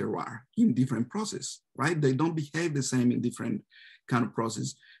that terroir in different process, right? They don't behave the same in different kind of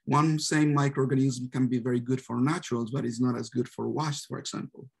process. One same microorganism can be very good for naturals, but it's not as good for washed, for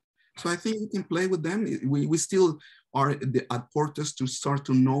example. So I think we can play with them. We still are at Portes to start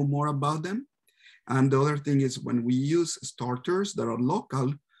to know more about them. And the other thing is when we use starters that are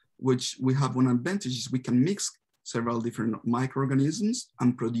local, which we have one advantage is we can mix several different microorganisms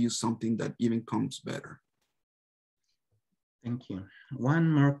and produce something that even comes better. Thank you. One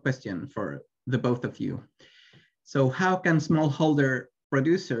more question for the both of you. So how can smallholder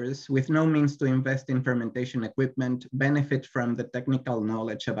producers with no means to invest in fermentation equipment benefit from the technical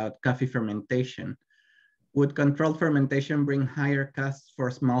knowledge about coffee fermentation? Would controlled fermentation bring higher costs for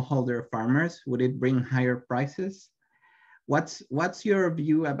smallholder farmers? Would it bring higher prices? What's your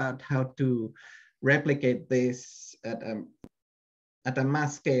view about how to replicate this at a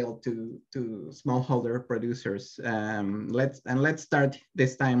mass scale to smallholder producers? Let's start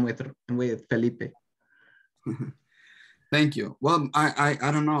this time with Felipe. Thank you. Well, I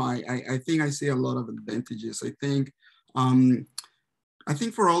don't know. I think I see a lot of advantages. I think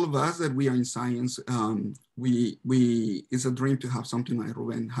for all of us that we are in science, it's a dream to have something like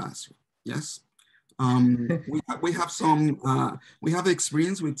Rubén has. Yes. We have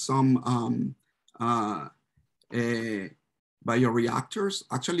experience with some bioreactors.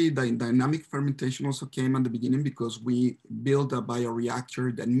 Actually, the dynamic fermentation also came at the beginning because we built a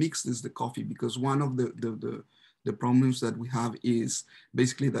bioreactor that mixes the coffee, because one of the problems that we have is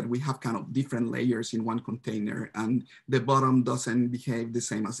basically that we have kind of different layers in one container and the bottom doesn't behave the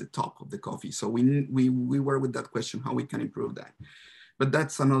same as the top of the coffee. So we were with that question, how we can improve that. But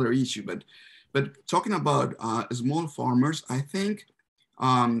that's another issue. But talking about small farmers, I think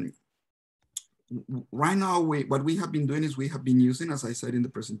right now, what we have been doing is we have been using, as I said in the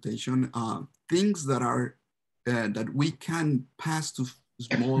presentation, things that are that we can pass to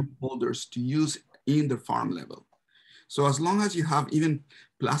small holders to use in the farm level. So as long as you have even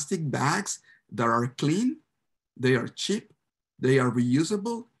plastic bags that are clean, they are cheap, they are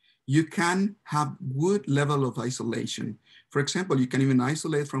reusable, you can have good level of isolation. For example, you can even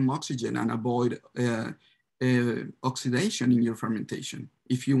isolate from oxygen and avoid oxidation in your fermentation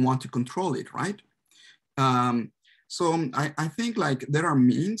if you want to control it, right? So I think like there are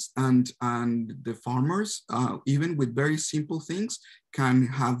means and the farmers, even with very simple things, can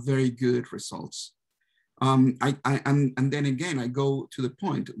have very good results. And then again, I go to the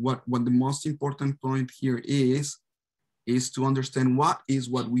point, what the most important point here is to understand what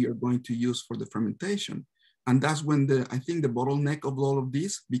we are going to use for the fermentation. And that's when I think the bottleneck of all of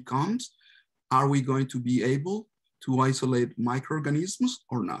this becomes, are we going to be able to isolate microorganisms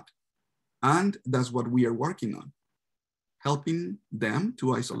or not? And that's what we are working on. helping them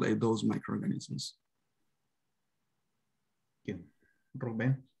to isolate those microorganisms. Thank you.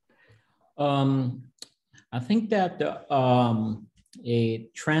 Rubén? I think that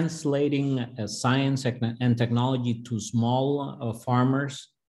translating science and technology to small farmers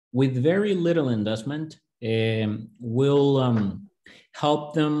with very little investment will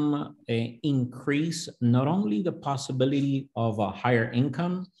help them increase not only the possibility of a higher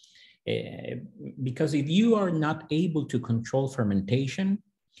income, because if you are not able to control fermentation,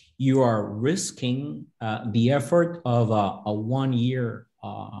 you are risking the effort of a 1-year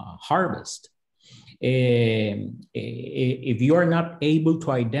harvest. If you are not able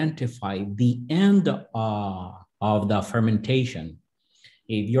to identify the end of the fermentation,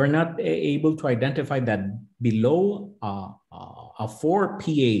 if you're not able to identify that below a 4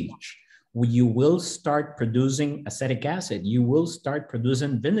 pH, you will start producing acetic acid, you will start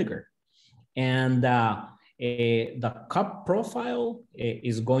producing vinegar. And the cup profile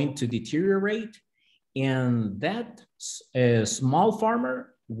is going to deteriorate, and that small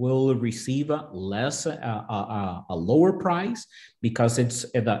farmer will receive a lower price, because it's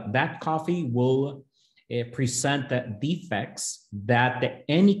that coffee will present defects that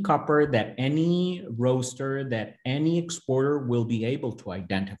any cupper, that any roaster, that any exporter will be able to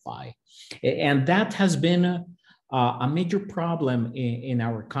identify. And that has been a major problem in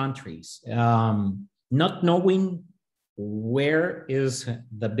our countries. Not knowing where is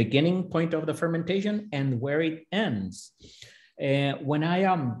the beginning point of the fermentation and where it ends. When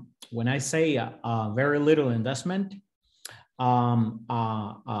I say very little investment,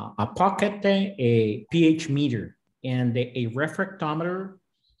 a pocket, a pH meter, and a refractometer,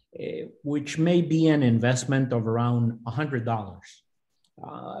 which may be an investment of around $100.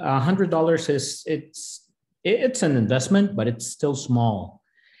 $100 it's an investment, but it's still small.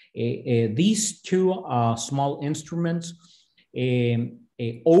 These two small instruments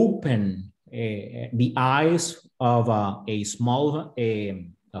open the eyes of a small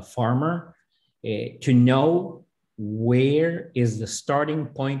farmer to know where is the starting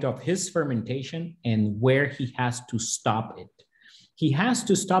point of his fermentation and where he has to stop it. He has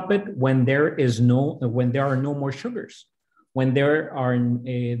to stop it when there are no more sugars, when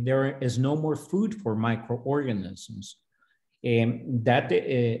there is no more food for microorganisms.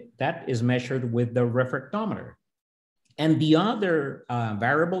 That is measured with the refractometer. And the other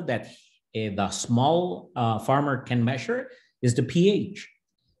variable that the small farmer can measure is the pH.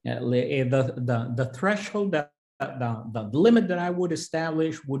 The threshold, the limit that I would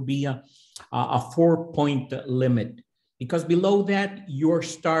establish would be a 4-point limit, because below that you're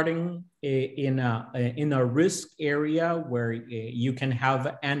starting in a risk area where you can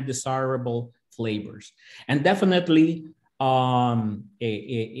have undesirable flavors. And definitely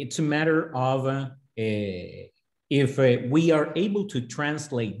it's a matter of if we are able to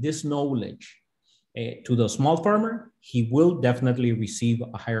translate this knowledge to the small farmer, he will definitely receive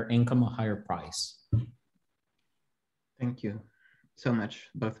a higher income, a higher price. Thank you so much,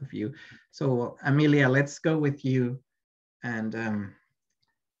 both of you. So Amelia, let's go with you, and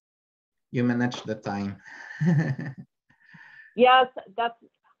you manage the time. Yes,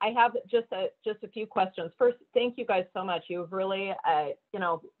 I have just a few questions. First, thank you guys so much. You've really,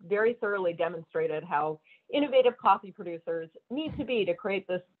 very thoroughly demonstrated how innovative coffee producers need to be to create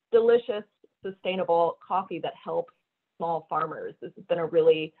this delicious, sustainable coffee that helps small farmers. This has been a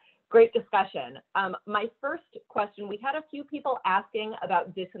really great discussion. My first question, we had a few people asking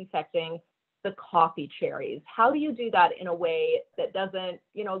about disinfecting the coffee cherries. How do you do that in a way that doesn't,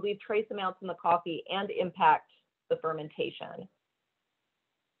 leave trace amounts in the coffee and impact the fermentation?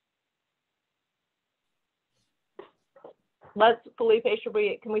 Felipe,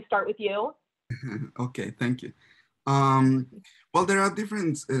 can we start with you? Okay, thank you. Well, there are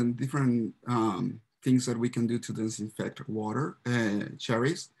different things that we can do to disinfect water,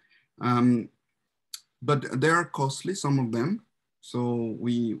 cherries, but they are costly, some of them. So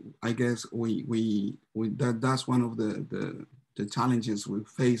I guess that's one of the challenges we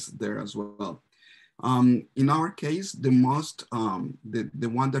face there as well. In our case, the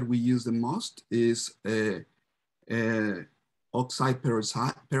one that we use the most is oxide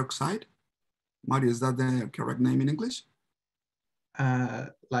peroxide. Mario, is that the correct name in English?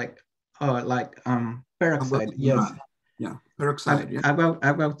 Peroxide, yes. Yeah, peroxide. Agua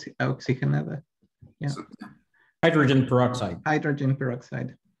oxigenada. Yeah. So, Hydrogen peroxide. Hydrogen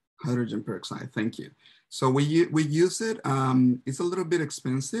peroxide. Hydrogen peroxide, thank you. So we use it, it's a little bit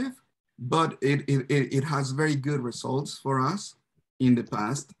expensive, but it has very good results for us in the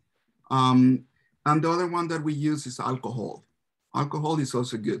past. And the other one that we use is alcohol. Alcohol is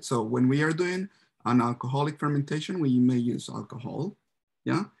also good. So when we are doing an alcoholic fermentation, we may use alcohol,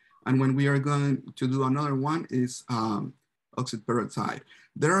 yeah? And when we are going to do another one is oxide peroxide.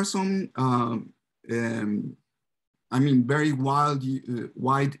 There are some, I mean, very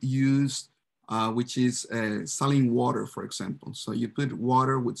wide use, which is saline water, for example. So you put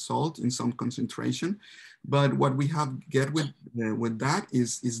water with salt in some concentration, but what we get with that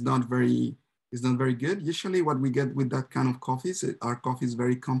is not very good. Usually what we get with that kind of coffees, our coffee is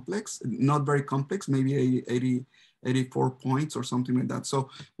very complex, not very complex, maybe 84 points or something like that. So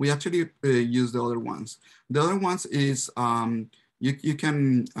we actually use the other ones. The other ones is, you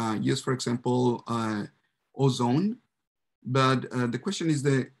can use, for example, ozone, but the question is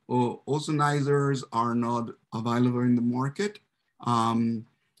the ozonizers are not available in the market.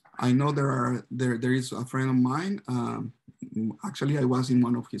 I know there is a friend of mine, actually I was in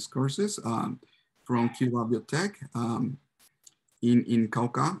one of his courses from Cuba Biotech in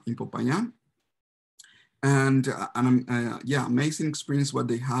Cauca, in Popayán. And yeah, amazing experience what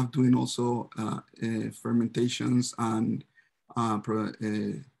they have doing also fermentations and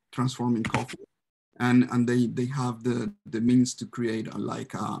transforming coffee. And they have the means to create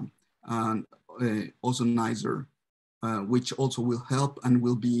an ozonizer, which also will help and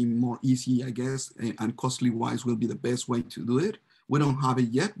will be more easy, I guess, and costly wise will be the best way to do it. We don't have it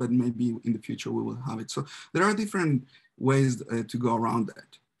yet, but maybe in the future we will have it. So there are different ways to go around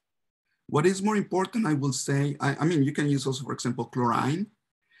that. What is more important, I will say, I mean, you can use also, for example, chlorine,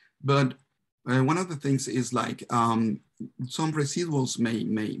 but one of the things is like some residuals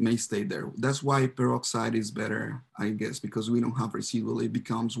may stay there. That's why peroxide is better, I guess, because we don't have residual, it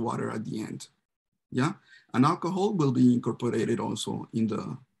becomes water at the end. Yeah, and alcohol will be incorporated also in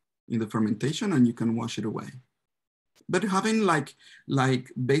the fermentation and you can wash it away. But having like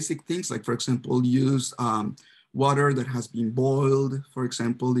basic things, like for example, use water that has been boiled, for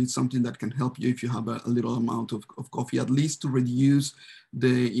example, it's something that can help you if you have a little amount of coffee, at least to reduce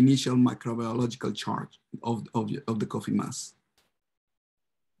the initial microbiological charge of the coffee mass.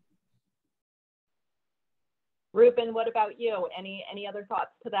 Rubén, what about you? Any other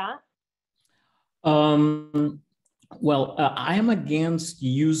thoughts to that? Well, I am against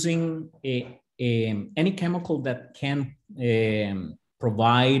using any chemical that can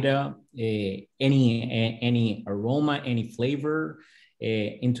provide any aroma, any flavor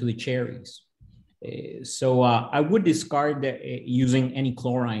into the cherries. So I would discard using any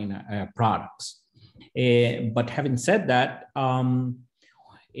chlorine products. But having said that,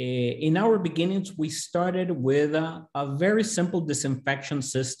 in our beginnings, we started with a very simple disinfection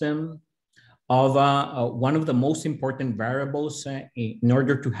system of one of the most important variables in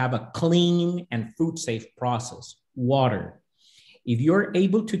order to have a clean and food safe process, water. If you're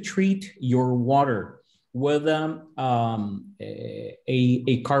able to treat your water with a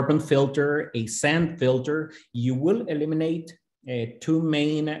carbon filter, a sand filter, you will eliminate two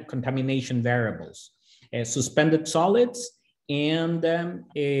main contamination variables, suspended solids, and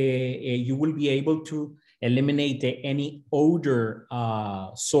you will be able to eliminate any odor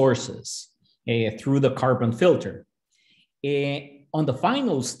sources through the carbon filter. On the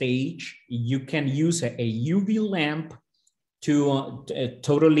final stage, you can use a UV lamp to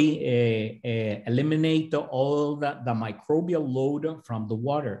totally eliminate all the microbial load from the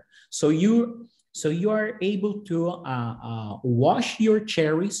water. So you are able to wash your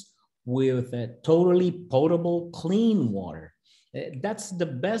cherries with totally potable, clean water. That's the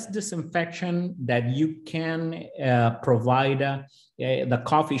best disinfection that you can provide the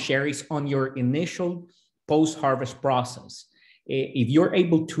coffee cherries on your initial post-harvest process. If you're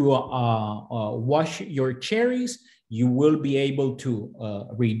able to wash your cherries, you will be able to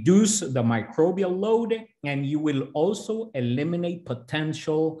reduce the microbial load, and you will also eliminate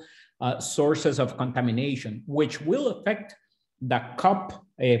potential sources of contamination, which will affect the cup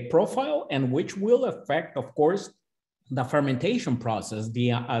profile and which will affect, of course, the fermentation process,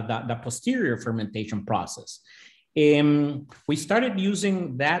 the posterior fermentation process. We started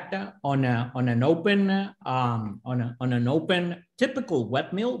using that on an open typical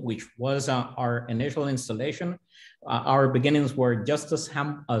wet mill, which was our initial installation. Our beginnings were just as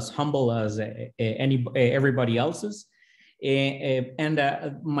humble as everybody else's. And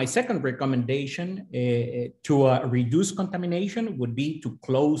my second recommendation to reduce contamination would be to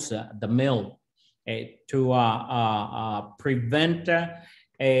close the mill to prevent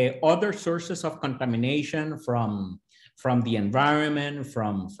other sources of contamination from the environment,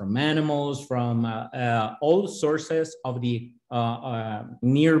 from animals, from all sources of the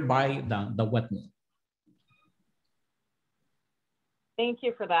nearby the wet mill. Thank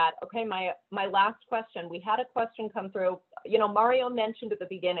you for that. Okay, my last question. We had a question come through. You know, Mario mentioned at the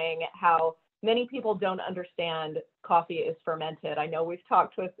beginning how many people don't understand coffee is fermented. I know we've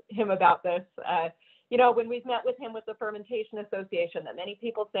talked with him about this, you know, when we've met with him with the Fermentation Association, that many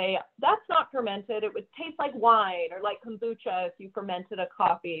people say, that's not fermented. It would taste like wine or like kombucha if you fermented a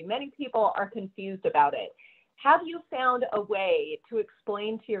coffee. Many people are confused about it. Have you found a way to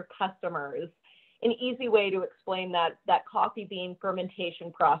explain to your customers, an easy way to explain that coffee bean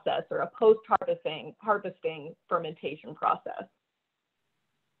fermentation process or a post-harvesting fermentation process?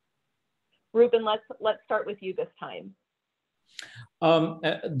 Rubén, let's start with you this time.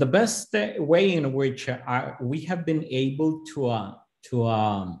 The best way in which we have been able to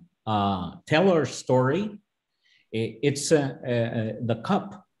tell our story, it's the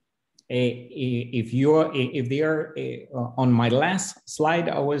cup. If they are on my last slide,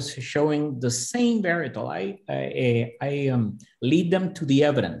 I was showing the same varietal. I lead them to the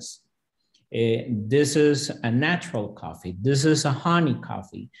evidence. This is a natural coffee. This is a honey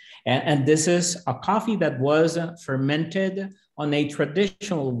coffee. And this is a coffee that was fermented on a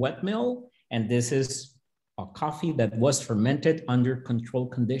traditional wet mill. And this is a coffee that was fermented under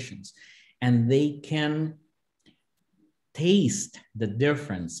controlled conditions. And they can taste the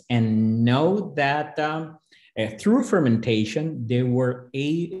difference and know that through fermentation, we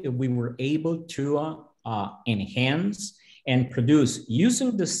were able to enhance and produce,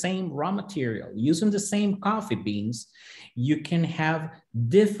 using the same raw material, using the same coffee beans, you can have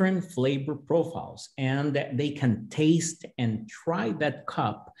different flavor profiles, and they can taste and try that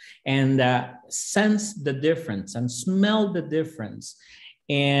cup and sense the difference and smell the difference.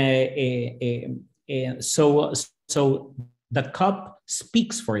 So the cup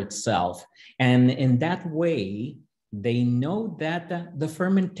speaks for itself. And in that way, they know that the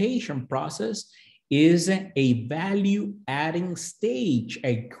fermentation process is a value-adding stage,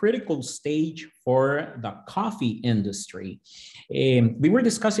 a critical stage for the coffee industry. We were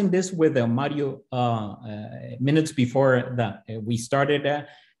discussing this with Mario minutes before we started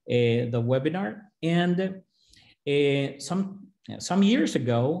the webinar, and some years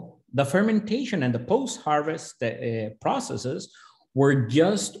ago, the fermentation and the post-harvest processes were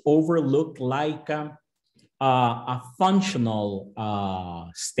just overlooked like a functional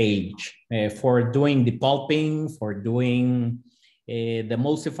stage for doing the pulping, for doing the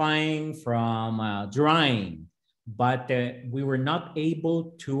emulsifying from drying. But we were not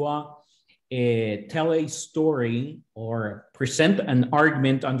able to tell a story or present an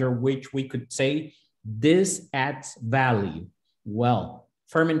argument under which we could say, this adds value. Well,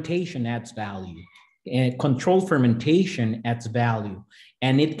 fermentation adds value. Controlled fermentation adds value.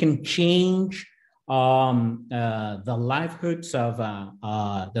 And it can change the livelihoods of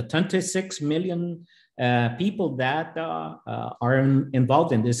the 26 million people that are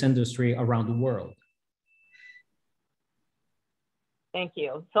involved in this industry around the world. Thank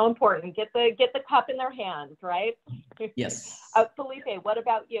you. So important. Get the cup in their hands, right? Yes. Felipe, what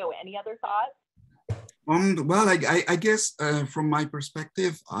about you? Any other thoughts? Well, I guess from my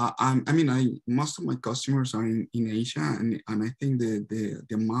perspective, most of my customers are in Asia, and I think the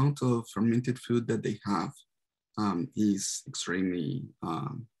amount of fermented food that they have is extremely,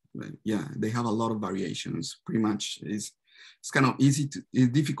 they have a lot of variations. Pretty much, it's kind of it's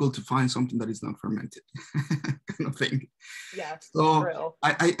difficult to find something that is not fermented, kind of thing. Yeah. So true.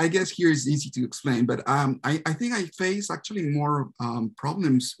 I guess here is easy to explain, but I think I face actually more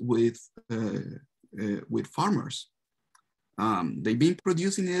problems with farmers. They've been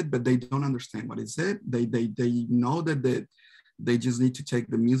producing it, but they don't understand what is it. They know that they just need to take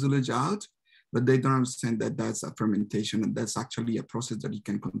the mucilage out, but they don't understand that that's a fermentation, and that's actually a process that you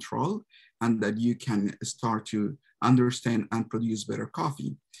can control and that you can start to understand and produce better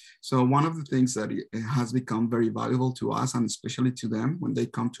coffee. So one of the things that has become very valuable to us, and especially to them when they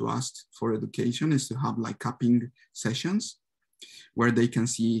come to us for education, is to have like cupping sessions where they can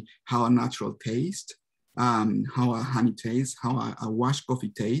see how a natural taste, how a honey tastes, how a washed coffee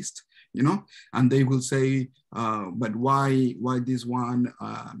tastes, you know, and they will say, but why this one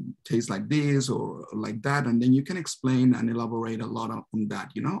tastes like this or like that, and then you can explain and elaborate a lot on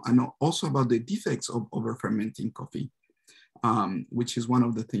that, you know, and also about the defects of over fermenting coffee, which is one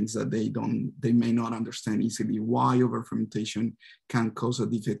of the things that they may not understand easily, why over fermentation can cause a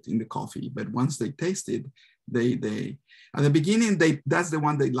defect in the coffee, but once they taste it, they at the beginning that's the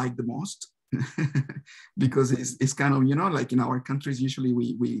one they like the most because it's kind of, you know, like in our countries usually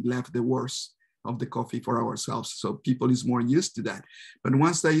we left the worst of the coffee for ourselves, so people is more used to that. But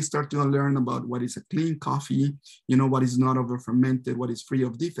once they start to learn about what is a clean coffee, you know, what is not over fermented, what is free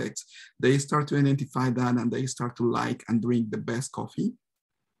of defects, they start to identify that, and they start to like and drink the best coffee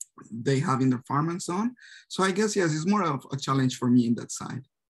they have in their farm and so on. So I guess yes, it's more of a challenge for me in that side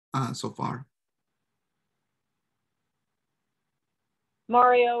so far.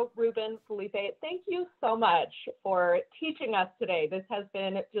 Mario, Ruben, Felipe, thank you so much for teaching us today. This has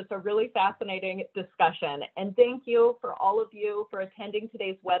been just a really fascinating discussion. And thank you for all of you for attending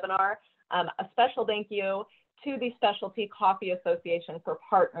today's webinar. A special thank you to the Specialty Coffee Association for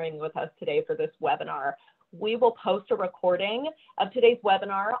partnering with us today for this webinar. We will post a recording of today's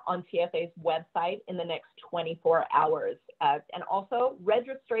webinar on TFA's website in the next 24 hours. And also,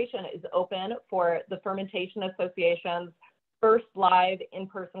 registration is open for the Fermentation Association's first live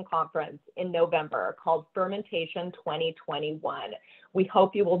in-person conference in November called Fermentation 2021. We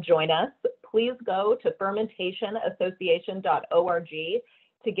hope you will join us. Please go to fermentationassociation.org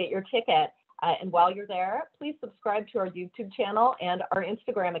to get your ticket. And while you're there, please subscribe to our YouTube channel and our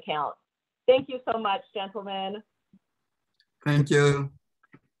Instagram account. Thank you so much, gentlemen. Thank you.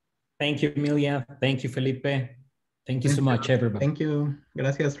 Thank you, Emilia. Thank you, Felipe. Thank you so much, everybody. Thank you.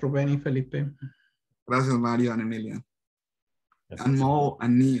 Gracias, Rubén y Felipe. Gracias, Mario and Emilia. Yes. And Mo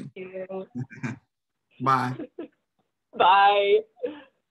and Neil. Thank you. Bye. Bye.